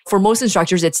 And for most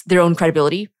instructors, it's their own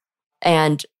credibility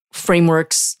and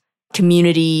frameworks,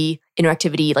 community,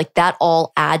 interactivity, like that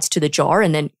all adds to the jar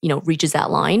and then, reaches that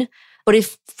line. But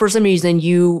if for some reason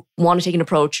you want to take an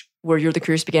approach where you're the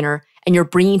curious beginner and you're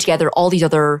bringing together all these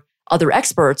other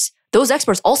experts, those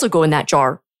experts also go in that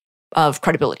jar of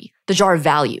credibility, the jar of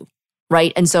value,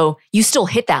 right? And so you still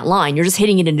hit that line. You're just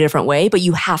hitting it in a different way, but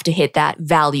you have to hit that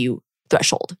value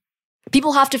threshold.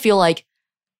 People have to feel like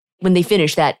when they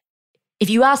finish that, if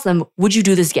you ask them, would you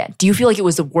do this again? Do you feel like it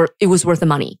was worth the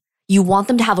money? You want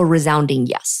them to have a resounding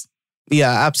yes.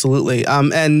 Yeah, absolutely.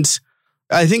 And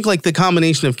I think like the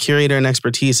combination of curator and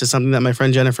expertise is something that my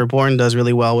friend Jennifer Bourne does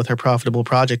really well with her Profitable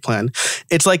Project Plan.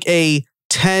 It's like a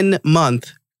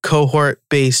 10-month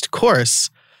cohort-based course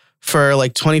for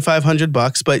like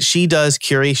 $2,500, but she does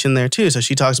curation there too. So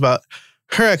she talks about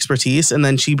her expertise and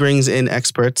then she brings in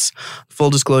experts. Full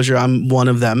disclosure, I'm one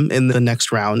of them in the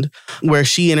next round, where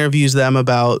she interviews them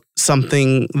about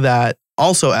something that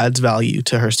also adds value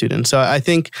to her students. So I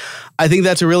think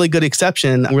that's a really good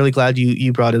exception. I'm really glad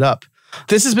you brought it up.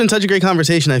 This has been such a great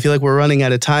conversation. I feel like we're running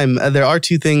out of time. There are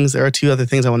two other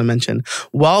things I want to mention.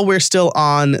 While we're still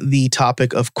on the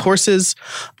topic of courses,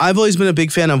 I've always been a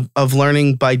big fan of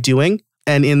learning by doing.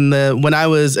 And when I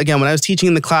was teaching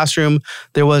in the classroom,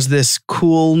 there was this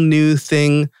cool new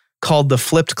thing called the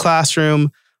flipped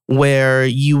classroom, where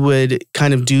you would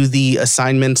kind of do the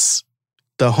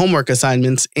homework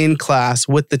assignments in class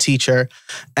with the teacher.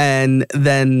 And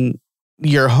then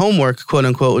your homework, quote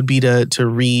unquote, would be to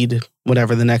read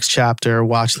whatever the next chapter,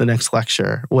 watch the next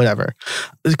lecture, whatever.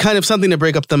 It's kind of something to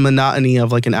break up the monotony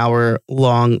of like an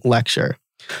hour-long lecture.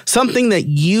 Something that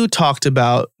you talked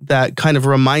about that kind of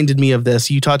reminded me of this,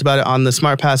 you talked about it on the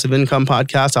Smart Passive Income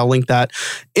podcast. I'll link that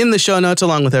in the show notes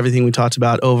along with everything we talked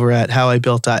about over at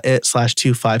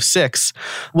howibuilt.it/256,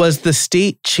 was the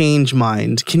state change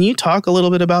mind. Can you talk a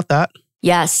little bit about that?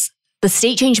 Yes. The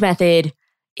state change method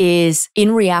is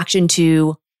in reaction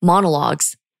to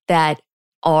monologues that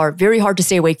are very hard to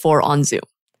stay awake for on Zoom.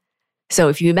 So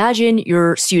if you imagine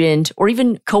your student or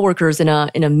even coworkers in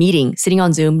a meeting sitting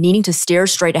on Zoom needing to stare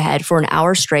straight ahead for an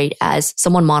hour straight as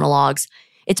someone monologues,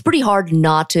 it's pretty hard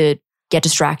not to get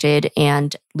distracted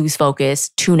and lose focus,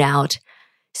 tune out.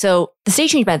 So the state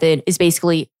change method is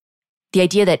basically the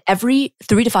idea that every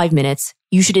 3 to 5 minutes,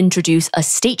 you should introduce a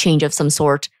state change of some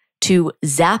sort to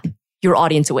zap your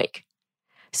audience awake.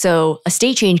 So a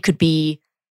state change could be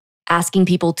asking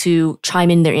people to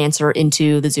chime in their answer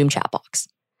into the Zoom chat box.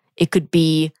 It could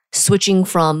be switching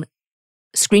from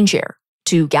screen share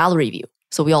to gallery view,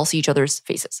 so we all see each other's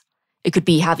faces. It could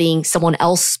be having someone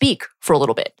else speak for a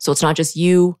little bit, so it's not just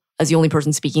you as the only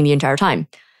person speaking the entire time.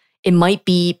 It might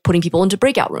be putting people into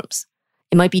breakout rooms.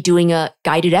 It might be doing a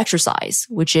guided exercise,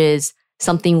 which is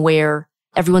something where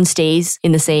everyone stays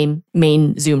in the same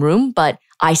main Zoom room, but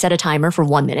I set a timer for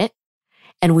 1 minute,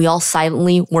 and we all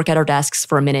silently work at our desks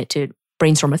for a minute to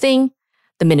brainstorm a thing.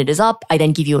 The minute is up. I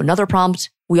then give you another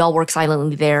prompt. We all work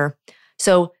silently there.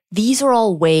 So these are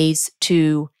all ways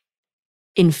to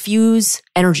infuse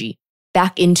energy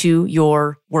back into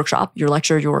your workshop, your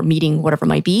lecture, your meeting, whatever it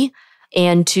might be,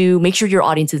 and to make sure your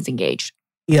audience is engaged.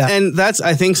 Yeah. And that's,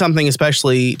 I think, something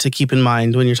especially to keep in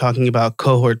mind when you're talking about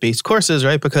cohort-based courses,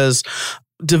 right? Because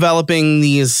developing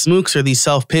these MOOCs or these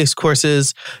self-paced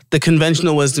courses, the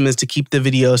conventional wisdom is to keep the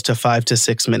videos to 5 to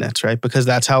 6 minutes, right? Because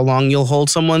that's how long you'll hold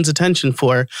someone's attention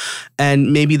for.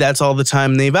 And maybe that's all the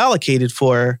time they've allocated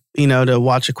for, to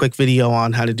watch a quick video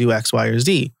on how to do X, Y, or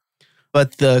Z.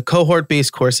 But the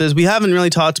cohort-based courses, we haven't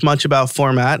really talked much about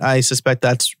format. I suspect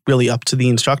that's really up to the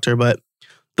instructor, but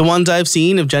the ones I've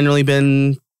seen have generally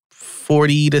been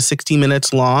 40 to 60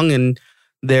 minutes long, and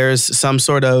there's some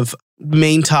sort of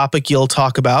main topic you'll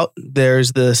talk about.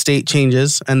 There's the state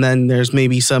changes, and then there's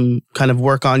maybe some kind of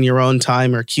work on your own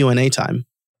time or Q&A time.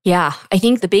 Yeah, I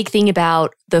think the big thing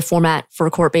about the format for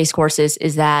cohort-based courses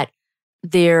is that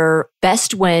they're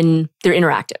best when they're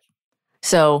interactive.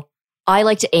 So I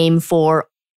like to aim for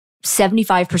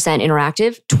 75%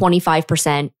 interactive,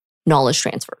 25% knowledge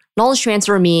transfer. Knowledge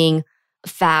transfer meaning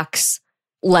facts,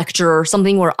 lecture,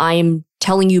 something where I'm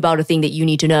telling you about a thing that you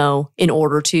need to know in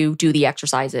order to do the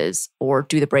exercises or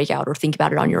do the breakout or think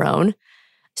about it on your own.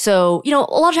 So, a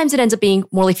lot of times it ends up being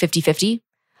more like 50-50,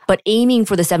 but aiming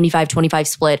for the 75-25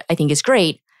 split, I think is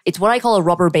great. It's what I call a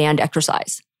rubber band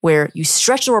exercise, where you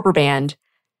stretch the rubber band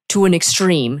to an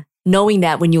extreme, knowing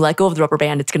that when you let go of the rubber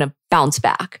band, it's going to bounce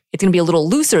back. It's going to be a little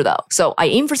looser though. So I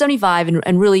aim for 75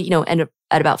 and really, end up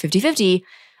at about 50-50.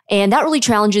 And that really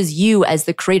challenges you as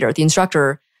the creator, the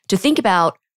instructor, to think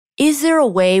about, is there a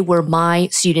way where my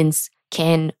students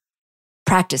can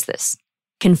practice this,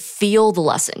 can feel the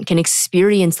lesson, can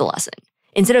experience the lesson,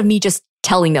 instead of me just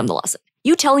telling them the lesson?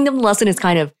 You telling them the lesson is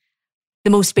kind of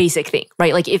the most basic thing,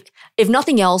 right? Like if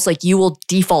nothing else, like you will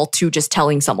default to just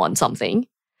telling someone something.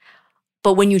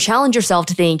 But when you challenge yourself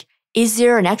to think, is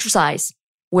there an exercise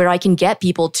where I can get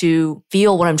people to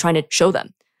feel what I'm trying to show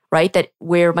them, right? That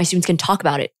where my students can talk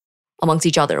about it amongst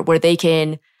each other, where they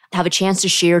can have a chance to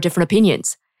share different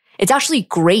opinions. It's actually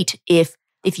great if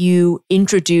you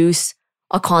introduce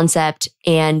a concept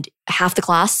and half the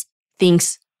class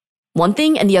thinks one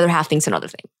thing and the other half thinks another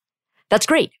thing. That's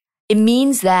great. It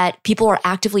means that people are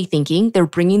actively thinking, they're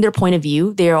bringing their point of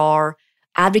view, they are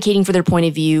advocating for their point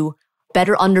of view,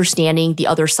 better understanding the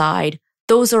other side.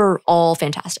 Those are all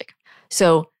fantastic.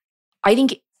 So I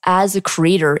think as a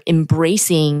creator,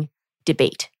 embracing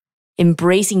debate,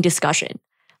 embracing discussion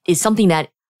is something that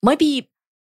might be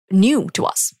new to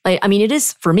us. I mean, it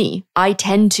is for me. I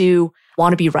tend to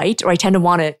want to be right, or I tend to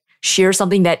want to share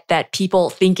something that people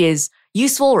think is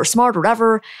useful or smart or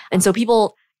whatever. And so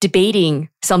people debating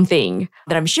something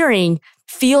that I'm sharing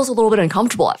feels a little bit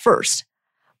uncomfortable at first.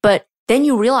 But then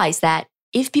you realize that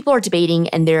if people are debating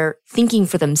and they're thinking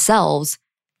for themselves,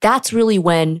 that's really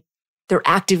when they're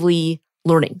actively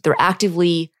learning. They're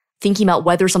actively thinking about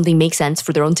whether something makes sense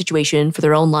for their own situation, for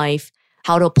their own life,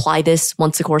 how to apply this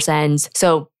once the course ends.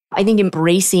 So I think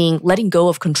embracing, letting go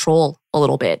of control a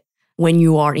little bit when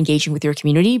you are engaging with your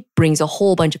community brings a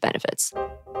whole bunch of benefits.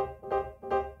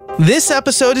 This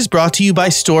episode is brought to you by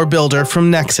Store Builder from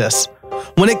Nexus.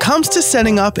 When it comes to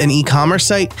setting up an e-commerce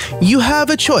site, you have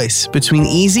a choice between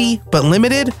easy but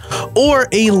limited or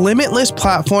a limitless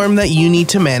platform that you need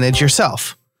to manage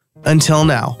yourself. Until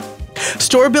now.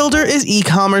 Store Builder is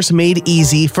e-commerce made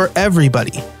easy for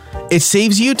everybody. It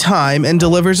saves you time and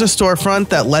delivers a storefront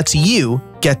that lets you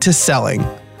get to selling.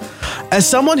 As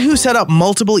someone who set up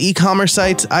multiple e-commerce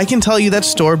sites, I can tell you that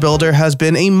Store Builder has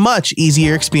been a much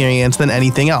easier experience than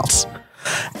anything else.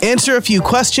 Answer a few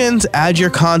questions, add your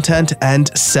content,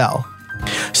 and sell.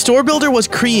 Store Builder was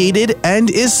created and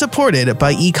is supported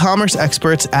by e-commerce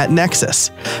experts at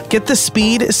Nexus. Get the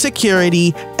speed,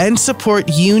 security, and support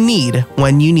you need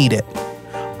when you need it.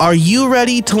 Are you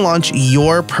ready to launch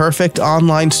your perfect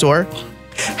online store?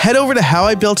 Head over to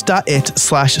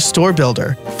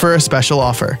howibuilt.it/storebuilder for a special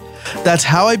offer. That's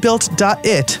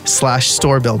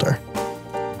howibuilt.it/storebuilder.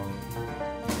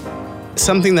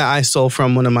 Something that I stole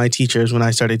from one of my teachers when I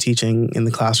started teaching in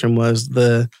the classroom was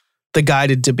the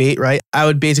guided debate, right? I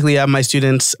would basically have my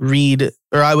students read,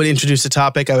 or I would introduce a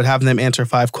topic. I would have them answer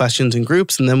 5 questions in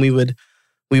groups, and then we would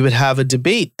have a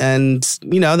debate. And,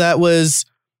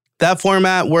 that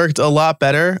format worked a lot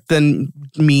better than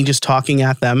me just talking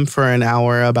at them for an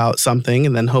hour about something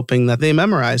and then hoping that they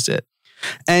memorized it.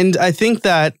 And I think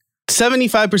that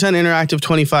 75% interactive,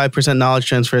 25% knowledge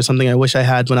transfer is something I wish I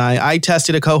had when I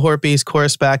tested a cohort-based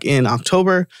course back in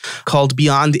October called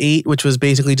Beyond 8, which was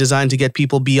basically designed to get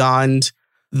people beyond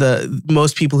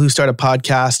most people who start a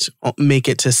podcast make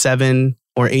it to 7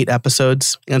 or 8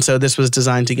 episodes. And so this was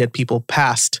designed to get people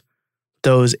past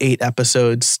those 8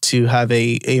 episodes to have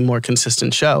a more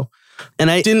consistent show. And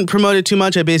I didn't promote it too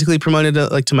much. I basically promoted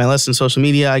it to my list on social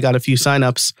media. I got a few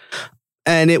signups,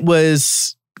 and it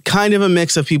was kind of a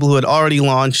mix of people who had already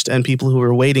launched and people who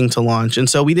were waiting to launch. And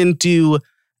so we didn't do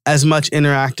as much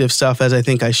interactive stuff as I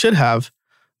think I should have.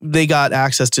 They got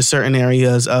access to certain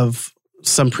areas of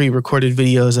some pre-recorded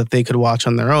videos that they could watch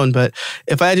on their own. But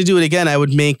if I had to do it again, I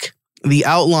would make the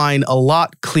outline a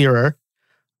lot clearer,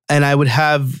 and I would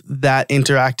have that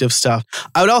interactive stuff.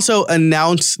 I would also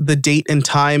announce the date and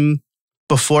time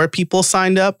before people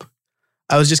signed up.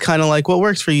 I was just kind of like, what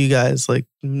works for you guys? Like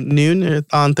noon or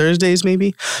on Thursdays,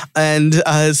 maybe? And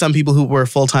some people who were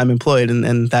full-time employed,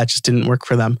 and that just didn't work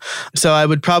for them. So I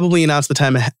would probably announce the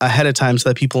time ahead of time so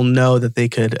that people know that they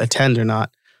could attend or not.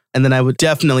 And then I would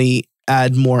definitely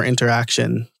add more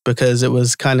interaction, because it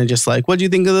was kind of just like, what do you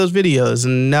think of those videos?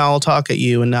 And now I'll talk at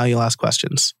you, and now you'll ask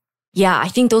questions. Yeah, I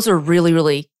think those are really,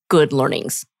 really good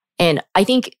learnings. And I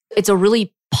think it's a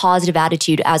really positive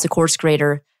attitude as a course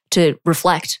creator to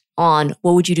reflect on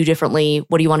what would you do differently?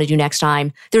 What do you want to do next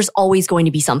time? There's always going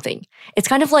to be something. It's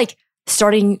kind of like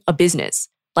starting a business.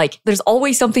 Like there's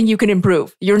always something you can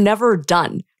improve. You're never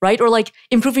done, right? Or like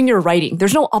improving your writing.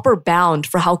 There's no upper bound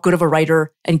for how good of a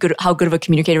writer and how good of a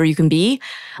communicator you can be.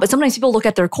 But sometimes people look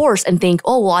at their course and think,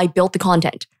 oh, well, I built the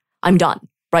content. I'm done.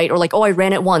 Right? Or like, oh, I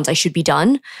ran it once, I should be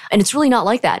done. And it's really not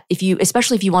like that.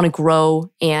 Especially if you want to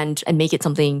grow and make it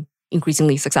something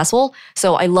increasingly successful.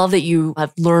 So I love that you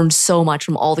have learned so much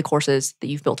from all the courses that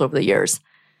you've built over the years.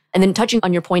 And then touching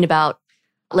on your point about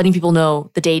letting people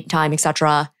know the date, time,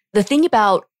 etc. The thing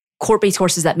about course-based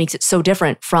courses that makes it so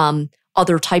different from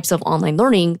other types of online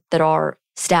learning that are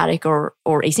static or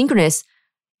asynchronous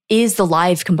is the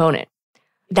live component.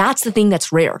 That's the thing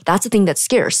that's rare. That's the thing that's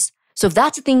scarce. So if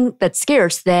that's the thing that's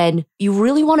scarce, then you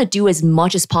really want to do as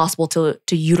much as possible to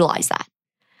utilize that.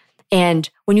 And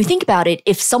when you think about it,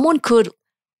 if someone could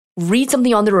read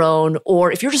something on their own,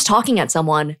 or if you're just talking at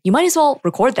someone, you might as well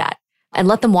record that and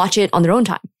let them watch it on their own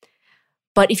time.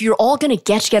 But if you're all going to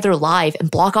get together live and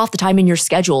block off the time in your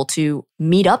schedule to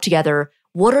meet up together,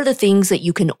 what are the things that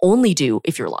you can only do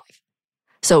if you're live?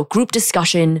 So group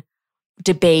discussion,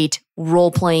 debate,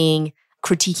 role-playing,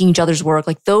 critiquing each other's work,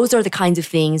 like those are the kinds of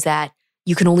things that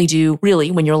you can only do really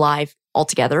when you're live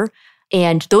altogether.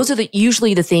 And those are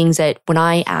usually the things that when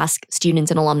I ask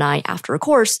students and alumni after a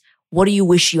course, what do you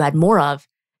wish you had more of?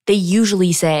 They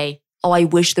usually say, oh, I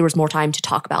wish there was more time to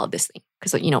talk about this thing.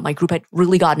 Because, my group had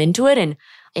really gotten into it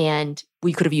and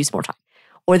we could have used more time.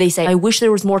 Or they say, I wish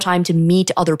there was more time to meet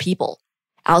other people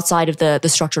outside of the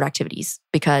structured activities.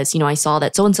 Because, I saw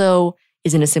that so-and-so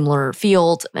is in a similar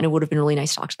field and it would have been really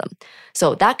nice to talk to them.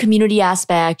 So that community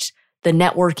aspect, the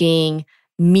networking,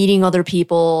 meeting other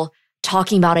people,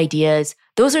 talking about ideas,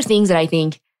 those are things that I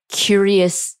think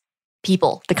curious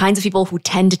people, the kinds of people who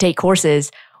tend to take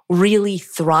courses, really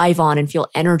thrive on and feel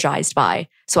energized by.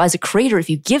 So as a creator, if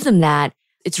you give them that,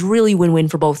 it's really win-win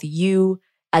for both you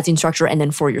as the instructor and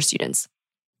then for your students.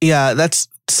 Yeah, that's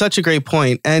such a great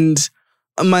point. And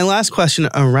my last question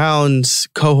around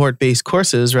cohort-based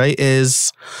courses, right,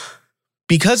 is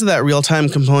because of that real-time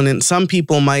component, some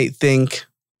people might think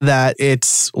that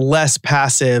it's less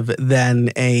passive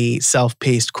than a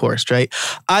self-paced course, right?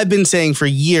 I've been saying for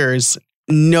years,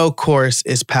 no course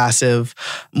is passive.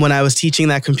 When I was teaching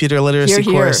that computer literacy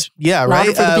course, yeah,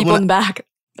 right. For the people in the back.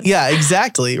 Yeah,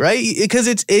 exactly, right? Because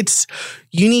it's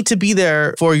you need to be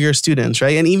there for your students,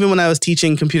 right? And even when I was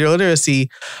teaching computer literacy,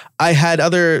 I had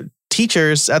other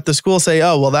teachers at the school say,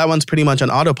 "Oh, well, that one's pretty much on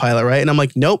autopilot, right?" And I'm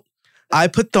like, "Nope, I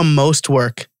put the most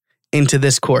work into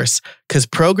this course because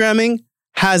programming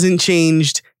hasn't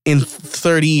changed in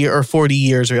 30 or 40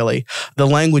 years, really. The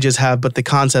languages have, but the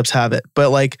concepts haven't. But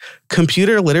like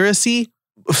computer literacy,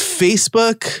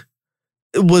 Facebook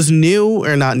was new,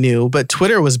 or not new, but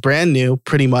Twitter was brand new,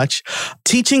 pretty much.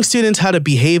 Teaching students how to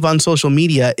behave on social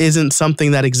media isn't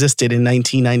something that existed in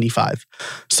 1995.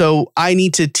 So I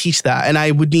need to teach that, and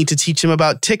I would need to teach them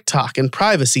about TikTok and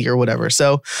privacy or whatever.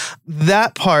 So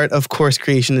that part of course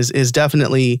creation is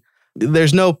definitely,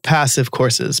 there's no passive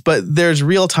courses, but there's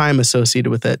real time associated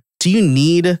with it. Do you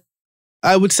need,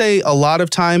 I would say a lot of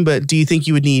time, but do you think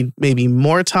you would need maybe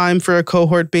more time for a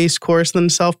cohort-based course than a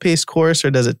self-paced course, or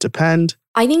does it depend?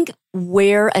 I think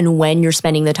where and when you're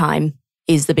spending the time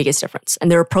is the biggest difference.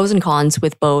 And there are pros and cons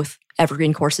with both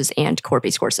evergreen courses and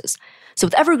cohort-based courses. So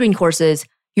with evergreen courses,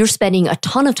 you're spending a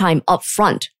ton of time up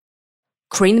front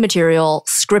creating the material,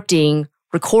 scripting,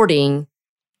 recording,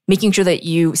 making sure that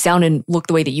you sound and look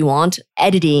the way that you want,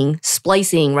 editing,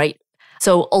 splicing, right?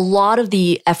 So a lot of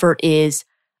the effort is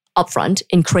upfront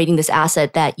in creating this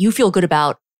asset that you feel good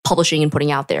about publishing and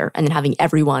putting out there, and then having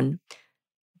everyone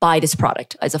buy this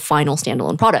product as a final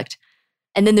standalone product.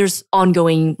 And then there's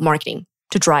ongoing marketing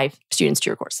to drive students to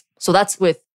your course. So that's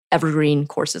with evergreen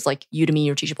courses like Udemy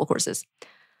or Teachable courses.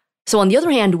 So on the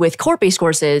other hand, with cohort-based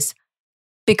courses,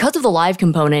 because of the live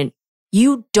component,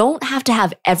 you don't have to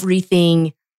have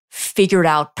everything figured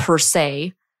out per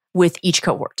se with each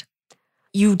cohort.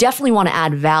 You definitely want to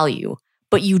add value,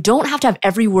 but you don't have to have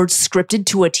every word scripted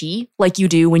to a T like you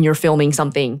do when you're filming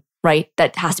something, right?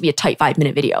 That has to be a tight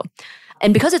 5-minute video.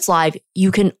 And because it's live,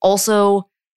 you can also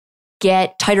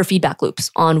get tighter feedback loops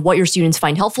on what your students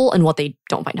find helpful and what they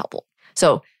don't find helpful.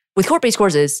 So with cohort-based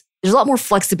courses, there's a lot more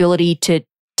flexibility to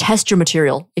test your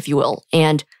material, if you will,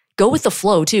 and go with the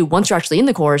flow too once you're actually in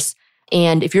the course.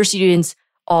 And if your students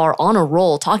are on a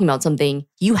roll talking about something,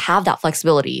 you have that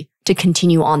flexibility to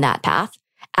continue on that path,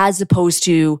 as opposed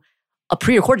to a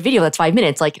pre-recorded video that's 5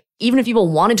 minutes. Like, even if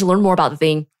people wanted to learn more about the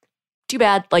thing, too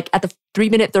bad. Like at the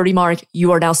 3-minute 30 mark,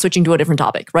 you are now switching to a different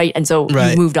topic, right? And so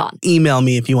you've moved on. Email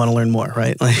me if you want to learn more,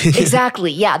 right?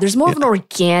 Exactly. Yeah. There's more of an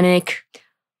organic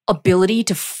ability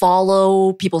to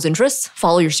follow people's interests,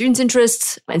 follow your students'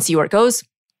 interests, and see where it goes.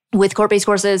 With cohort-based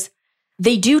courses,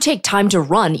 they do take time to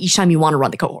run each time you want to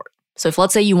run the cohort. So if,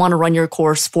 let's say, you want to run your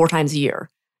course 4 times a year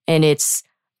and it's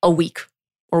a week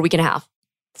or a week and a half,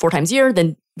 4 times a year,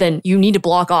 then you need to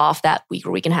block off that week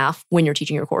or week and a half when you're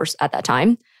teaching your course at that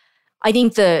time. I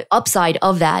think the upside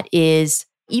of that is,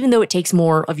 even though it takes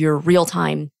more of your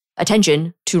real-time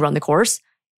attention to run the course,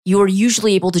 you are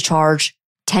usually able to charge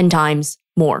 10 times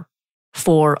more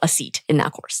for a seat in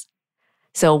that course.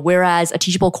 So whereas a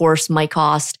Teachable course might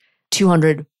cost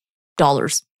 $200,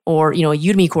 or a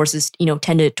Udemy course is $10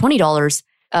 to $20,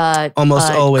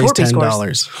 almost always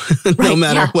 $10, no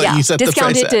matter what you set the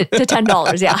price at. Discount it to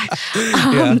 $10,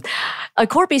 yeah. A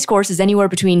cohort-based course is anywhere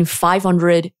between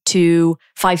 $500 to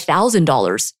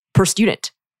 $5,000 per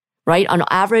student, right? On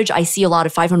average, I see a lot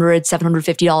of $500,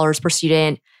 $750 per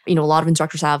student. A lot of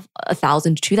instructors have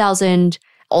 $1,000 to $2,000.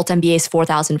 Alt MBA is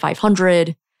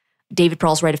 $4,500. David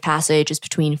Perl's Rite of Passage is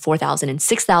between $4,000 and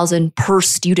 $6,000 per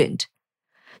student.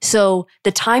 So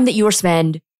the time that you are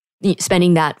spending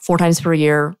that 4 times per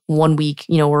year, 1 week,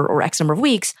 or X number of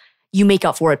weeks, you make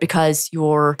up for it because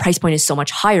your price point is so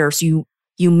much higher. So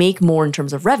you make more in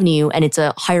terms of revenue, and it's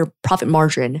a higher profit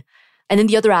margin. And then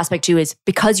the other aspect too is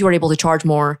because you are able to charge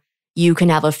more, you can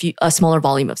have a smaller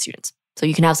volume of students. So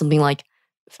you can have something like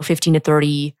 15 to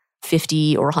 30,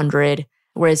 50 or 100.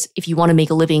 Whereas if you want to make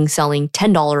a living selling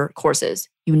 $10 courses,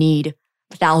 you need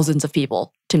thousands of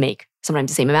people to make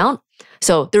sometimes the same amount.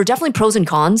 So there are definitely pros and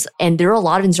cons, and there are a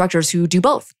lot of instructors who do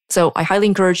both. So I highly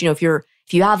encourage, if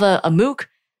you have a MOOC,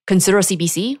 consider a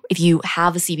CBC. If you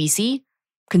have a CBC,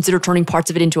 consider turning parts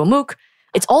of it into a MOOC.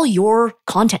 It's all your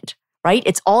content, right?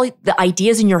 It's all the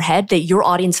ideas in your head that your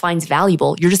audience finds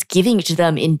valuable. You're just giving it to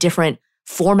them in different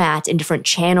formats, in different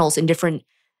channels, in different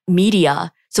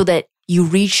media, so that you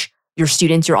reach your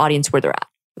students, your audience where they're at.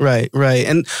 Right.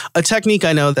 And a technique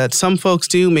I know that some folks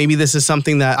do, maybe this is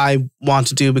something that I want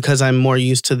to do because I'm more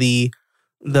used to the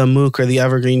MOOC or the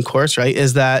Evergreen course, right?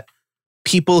 Is that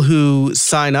people who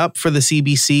sign up for the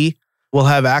CBC will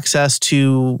have access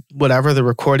to whatever the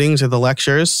recordings or the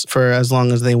lectures for as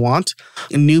long as they want.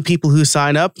 And new people who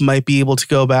sign up might be able to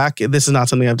go back. This is not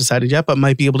something I've decided yet, but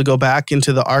might be able to go back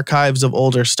into the archives of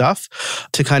older stuff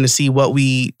to kind of see what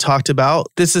we talked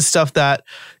about. This is stuff that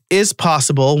is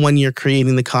possible when you're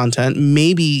creating the content,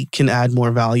 maybe can add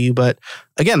more value. But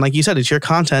again, like you said, it's your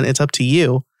content. It's up to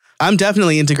you. I'm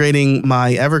definitely integrating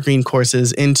my Evergreen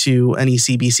courses into any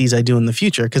CBCs I do in the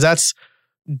future because that's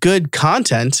good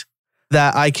content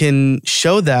that I can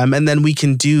show them, and then we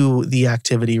can do the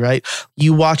activity, right?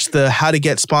 You watch the how to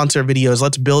get sponsor videos.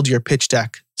 Let's build your pitch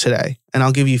deck today, and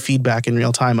I'll give you feedback in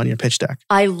real time on your pitch deck.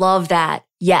 I love that.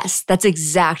 Yes, that's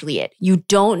exactly it. You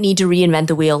don't need to reinvent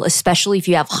the wheel, especially if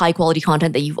you have high quality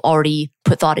content that you've already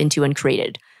put thought into and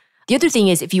created. The other thing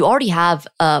is if you already have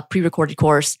a pre-recorded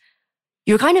course,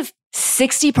 you're kind of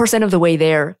 60% of the way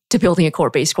there to building a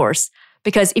court-based course.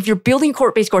 Because if you're building a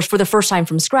court-based course for the first time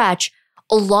from scratch,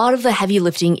 a lot of the heavy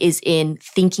lifting is in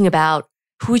thinking about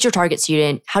who is your target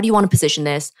student? How do you want to position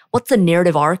this? What's the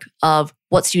narrative arc of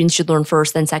what students should learn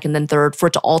first, then second, then third, for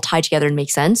it to all tie together and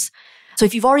make sense? So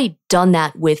if you've already done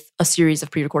that with a series of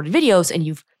pre-recorded videos and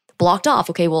you've blocked off,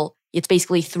 okay, well, it's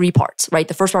basically 3 parts, right?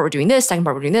 The first part we're doing this, second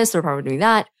part we're doing this, third part we're doing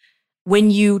that.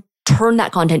 When you turn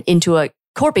that content into a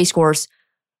court-based course,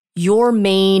 your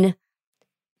main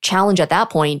challenge at that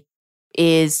point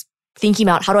is thinking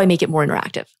about how do I make it more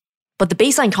interactive? But the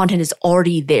baseline content is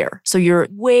already there. So you're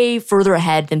way further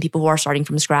ahead than people who are starting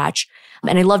from scratch.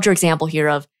 And I loved your example here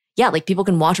of, like people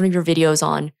can watch one of your videos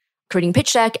on creating a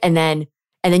pitch deck and then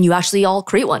you actually all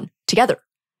create one together.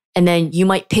 And then you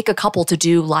might pick a couple to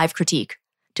do live critique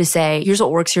to say, here's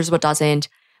what works, here's what doesn't.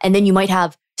 And then you might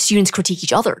have students critique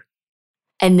each other.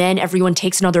 And then everyone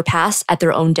takes another pass at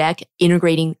their own deck,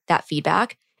 integrating that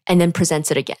feedback, and then presents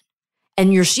it again.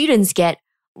 And your students get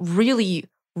really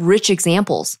rich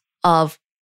examples of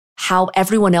how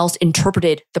everyone else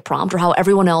interpreted the prompt or how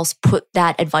everyone else put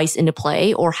that advice into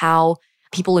play or how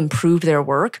people improved their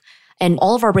work. And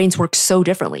all of our brains work so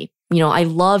differently. I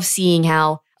love seeing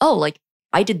how,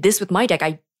 I did this with my deck.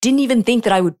 I didn't even think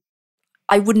that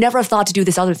I would never have thought to do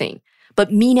this other thing.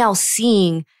 But me now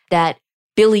seeing that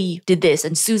Billy did this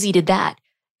and Susie did that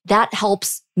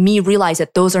helps me realize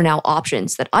that those are now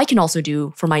options that I can also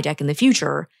do for my deck in the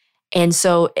future. And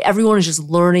so everyone is just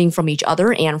learning from each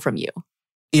other and from you.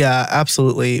 Yeah,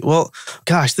 absolutely. Well,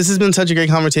 gosh, this has been such a great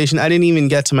conversation. I didn't even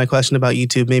get to my question about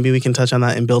YouTube. Maybe we can touch on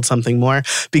that and build something more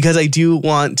because I do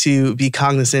want to be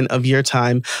cognizant of your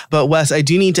time. But Wes, I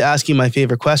do need to ask you my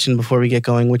favorite question before we get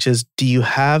going, which is, do you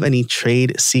have any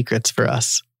trade secrets for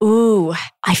us? Ooh,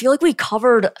 I feel like we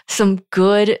covered some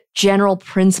good general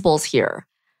principles here.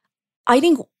 I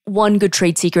think one good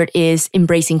trade secret is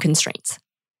embracing constraints.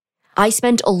 I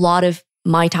spent a lot of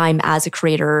my time as a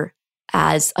creator,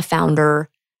 as a founder,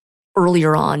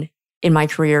 earlier on in my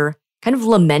career, kind of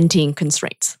lamenting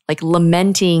constraints, like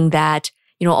lamenting that,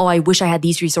 I wish I had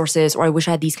these resources, or I wish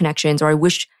I had these connections, or I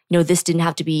wish, this didn't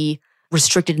have to be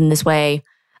restricted in this way.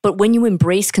 But when you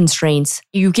embrace constraints,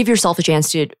 you give yourself a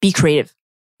chance to be creative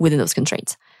within those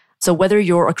constraints. So whether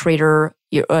you're a creator,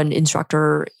 you're an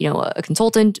instructor, a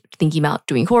consultant thinking about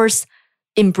doing a course,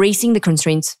 embracing the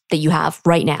constraints that you have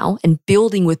right now and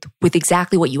building with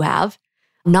exactly what you have,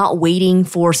 not waiting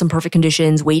for some perfect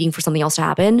conditions, waiting for something else to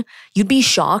happen. You'd be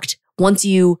shocked once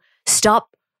you stop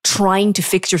trying to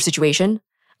fix your situation,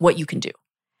 what you can do.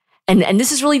 And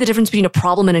this is really the difference between a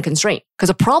problem and a constraint, because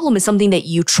a problem is something that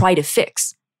you try to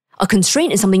fix. A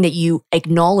constraint is something that you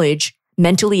acknowledge,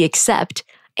 mentally accept,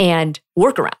 and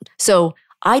work around. So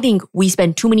I think we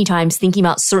spend too many times thinking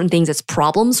about certain things as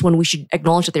problems when we should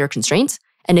acknowledge that they are constraints.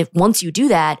 And if once you do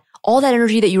that, all that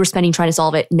energy that you were spending trying to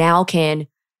solve it now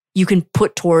you can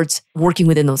put towards working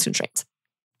within those constraints.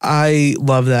 I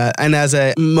love that. And as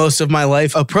most of my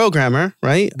life, a programmer,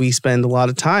 right? We spend a lot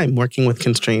of time working with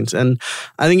constraints. And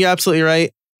I think you're absolutely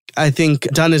right. I think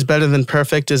done is better than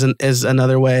perfect is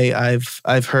another way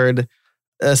I've heard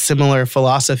a similar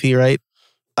philosophy, right?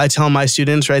 I tell my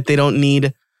students, right, they don't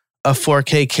need a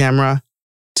 4K camera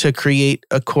to create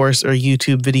a course or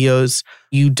YouTube videos.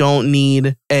 You don't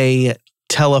need a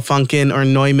Telefunken or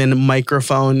Neumann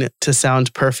microphone to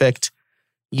sound perfect.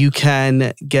 You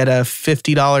can get a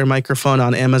 $50 microphone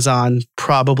on Amazon,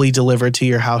 probably delivered to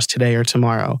your house today or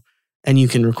tomorrow, and you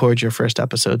can record your first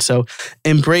episode. So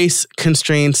embrace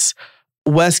constraints.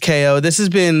 Wes Kao, this has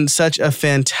been such a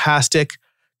fantastic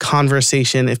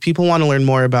conversation. If people want to learn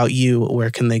more about you,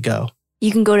 where can they go?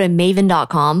 You can go to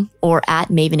maven.com or at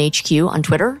MavenHQ on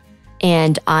Twitter.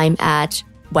 And I'm at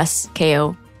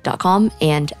weskao.com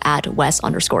and at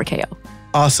Wes_Kao.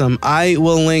 Awesome. I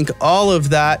will link all of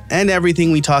that and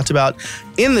everything we talked about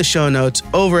in the show notes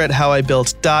over at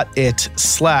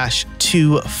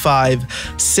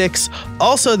howibuilt.it/256.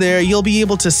 Also there, you'll be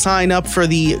able to sign up for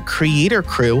the Creator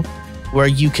Crew, where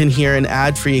you can hear an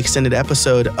ad-free extended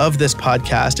episode of this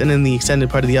podcast. And in the extended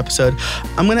part of the episode,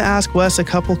 I'm going to ask Wes a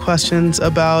couple questions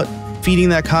about feeding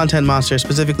that content monster,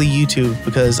 specifically YouTube,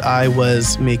 because I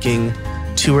was making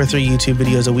 2 or 3 YouTube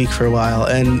videos a week for a while.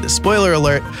 And spoiler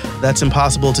alert, that's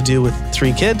impossible to do with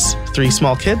 3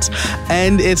 small kids.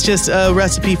 And it's just a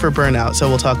recipe for burnout. So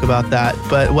we'll talk about that.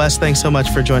 But Wes, thanks so much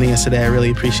for joining us today. I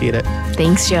really appreciate it.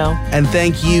 Thanks, Joe. And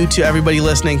thank you to everybody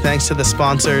listening. Thanks to the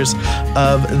sponsors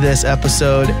of this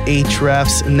episode,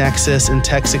 Ahrefs, Nexus, and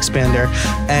TextExpander.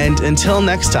 And until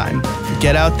next time,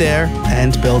 get out there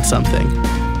and build something.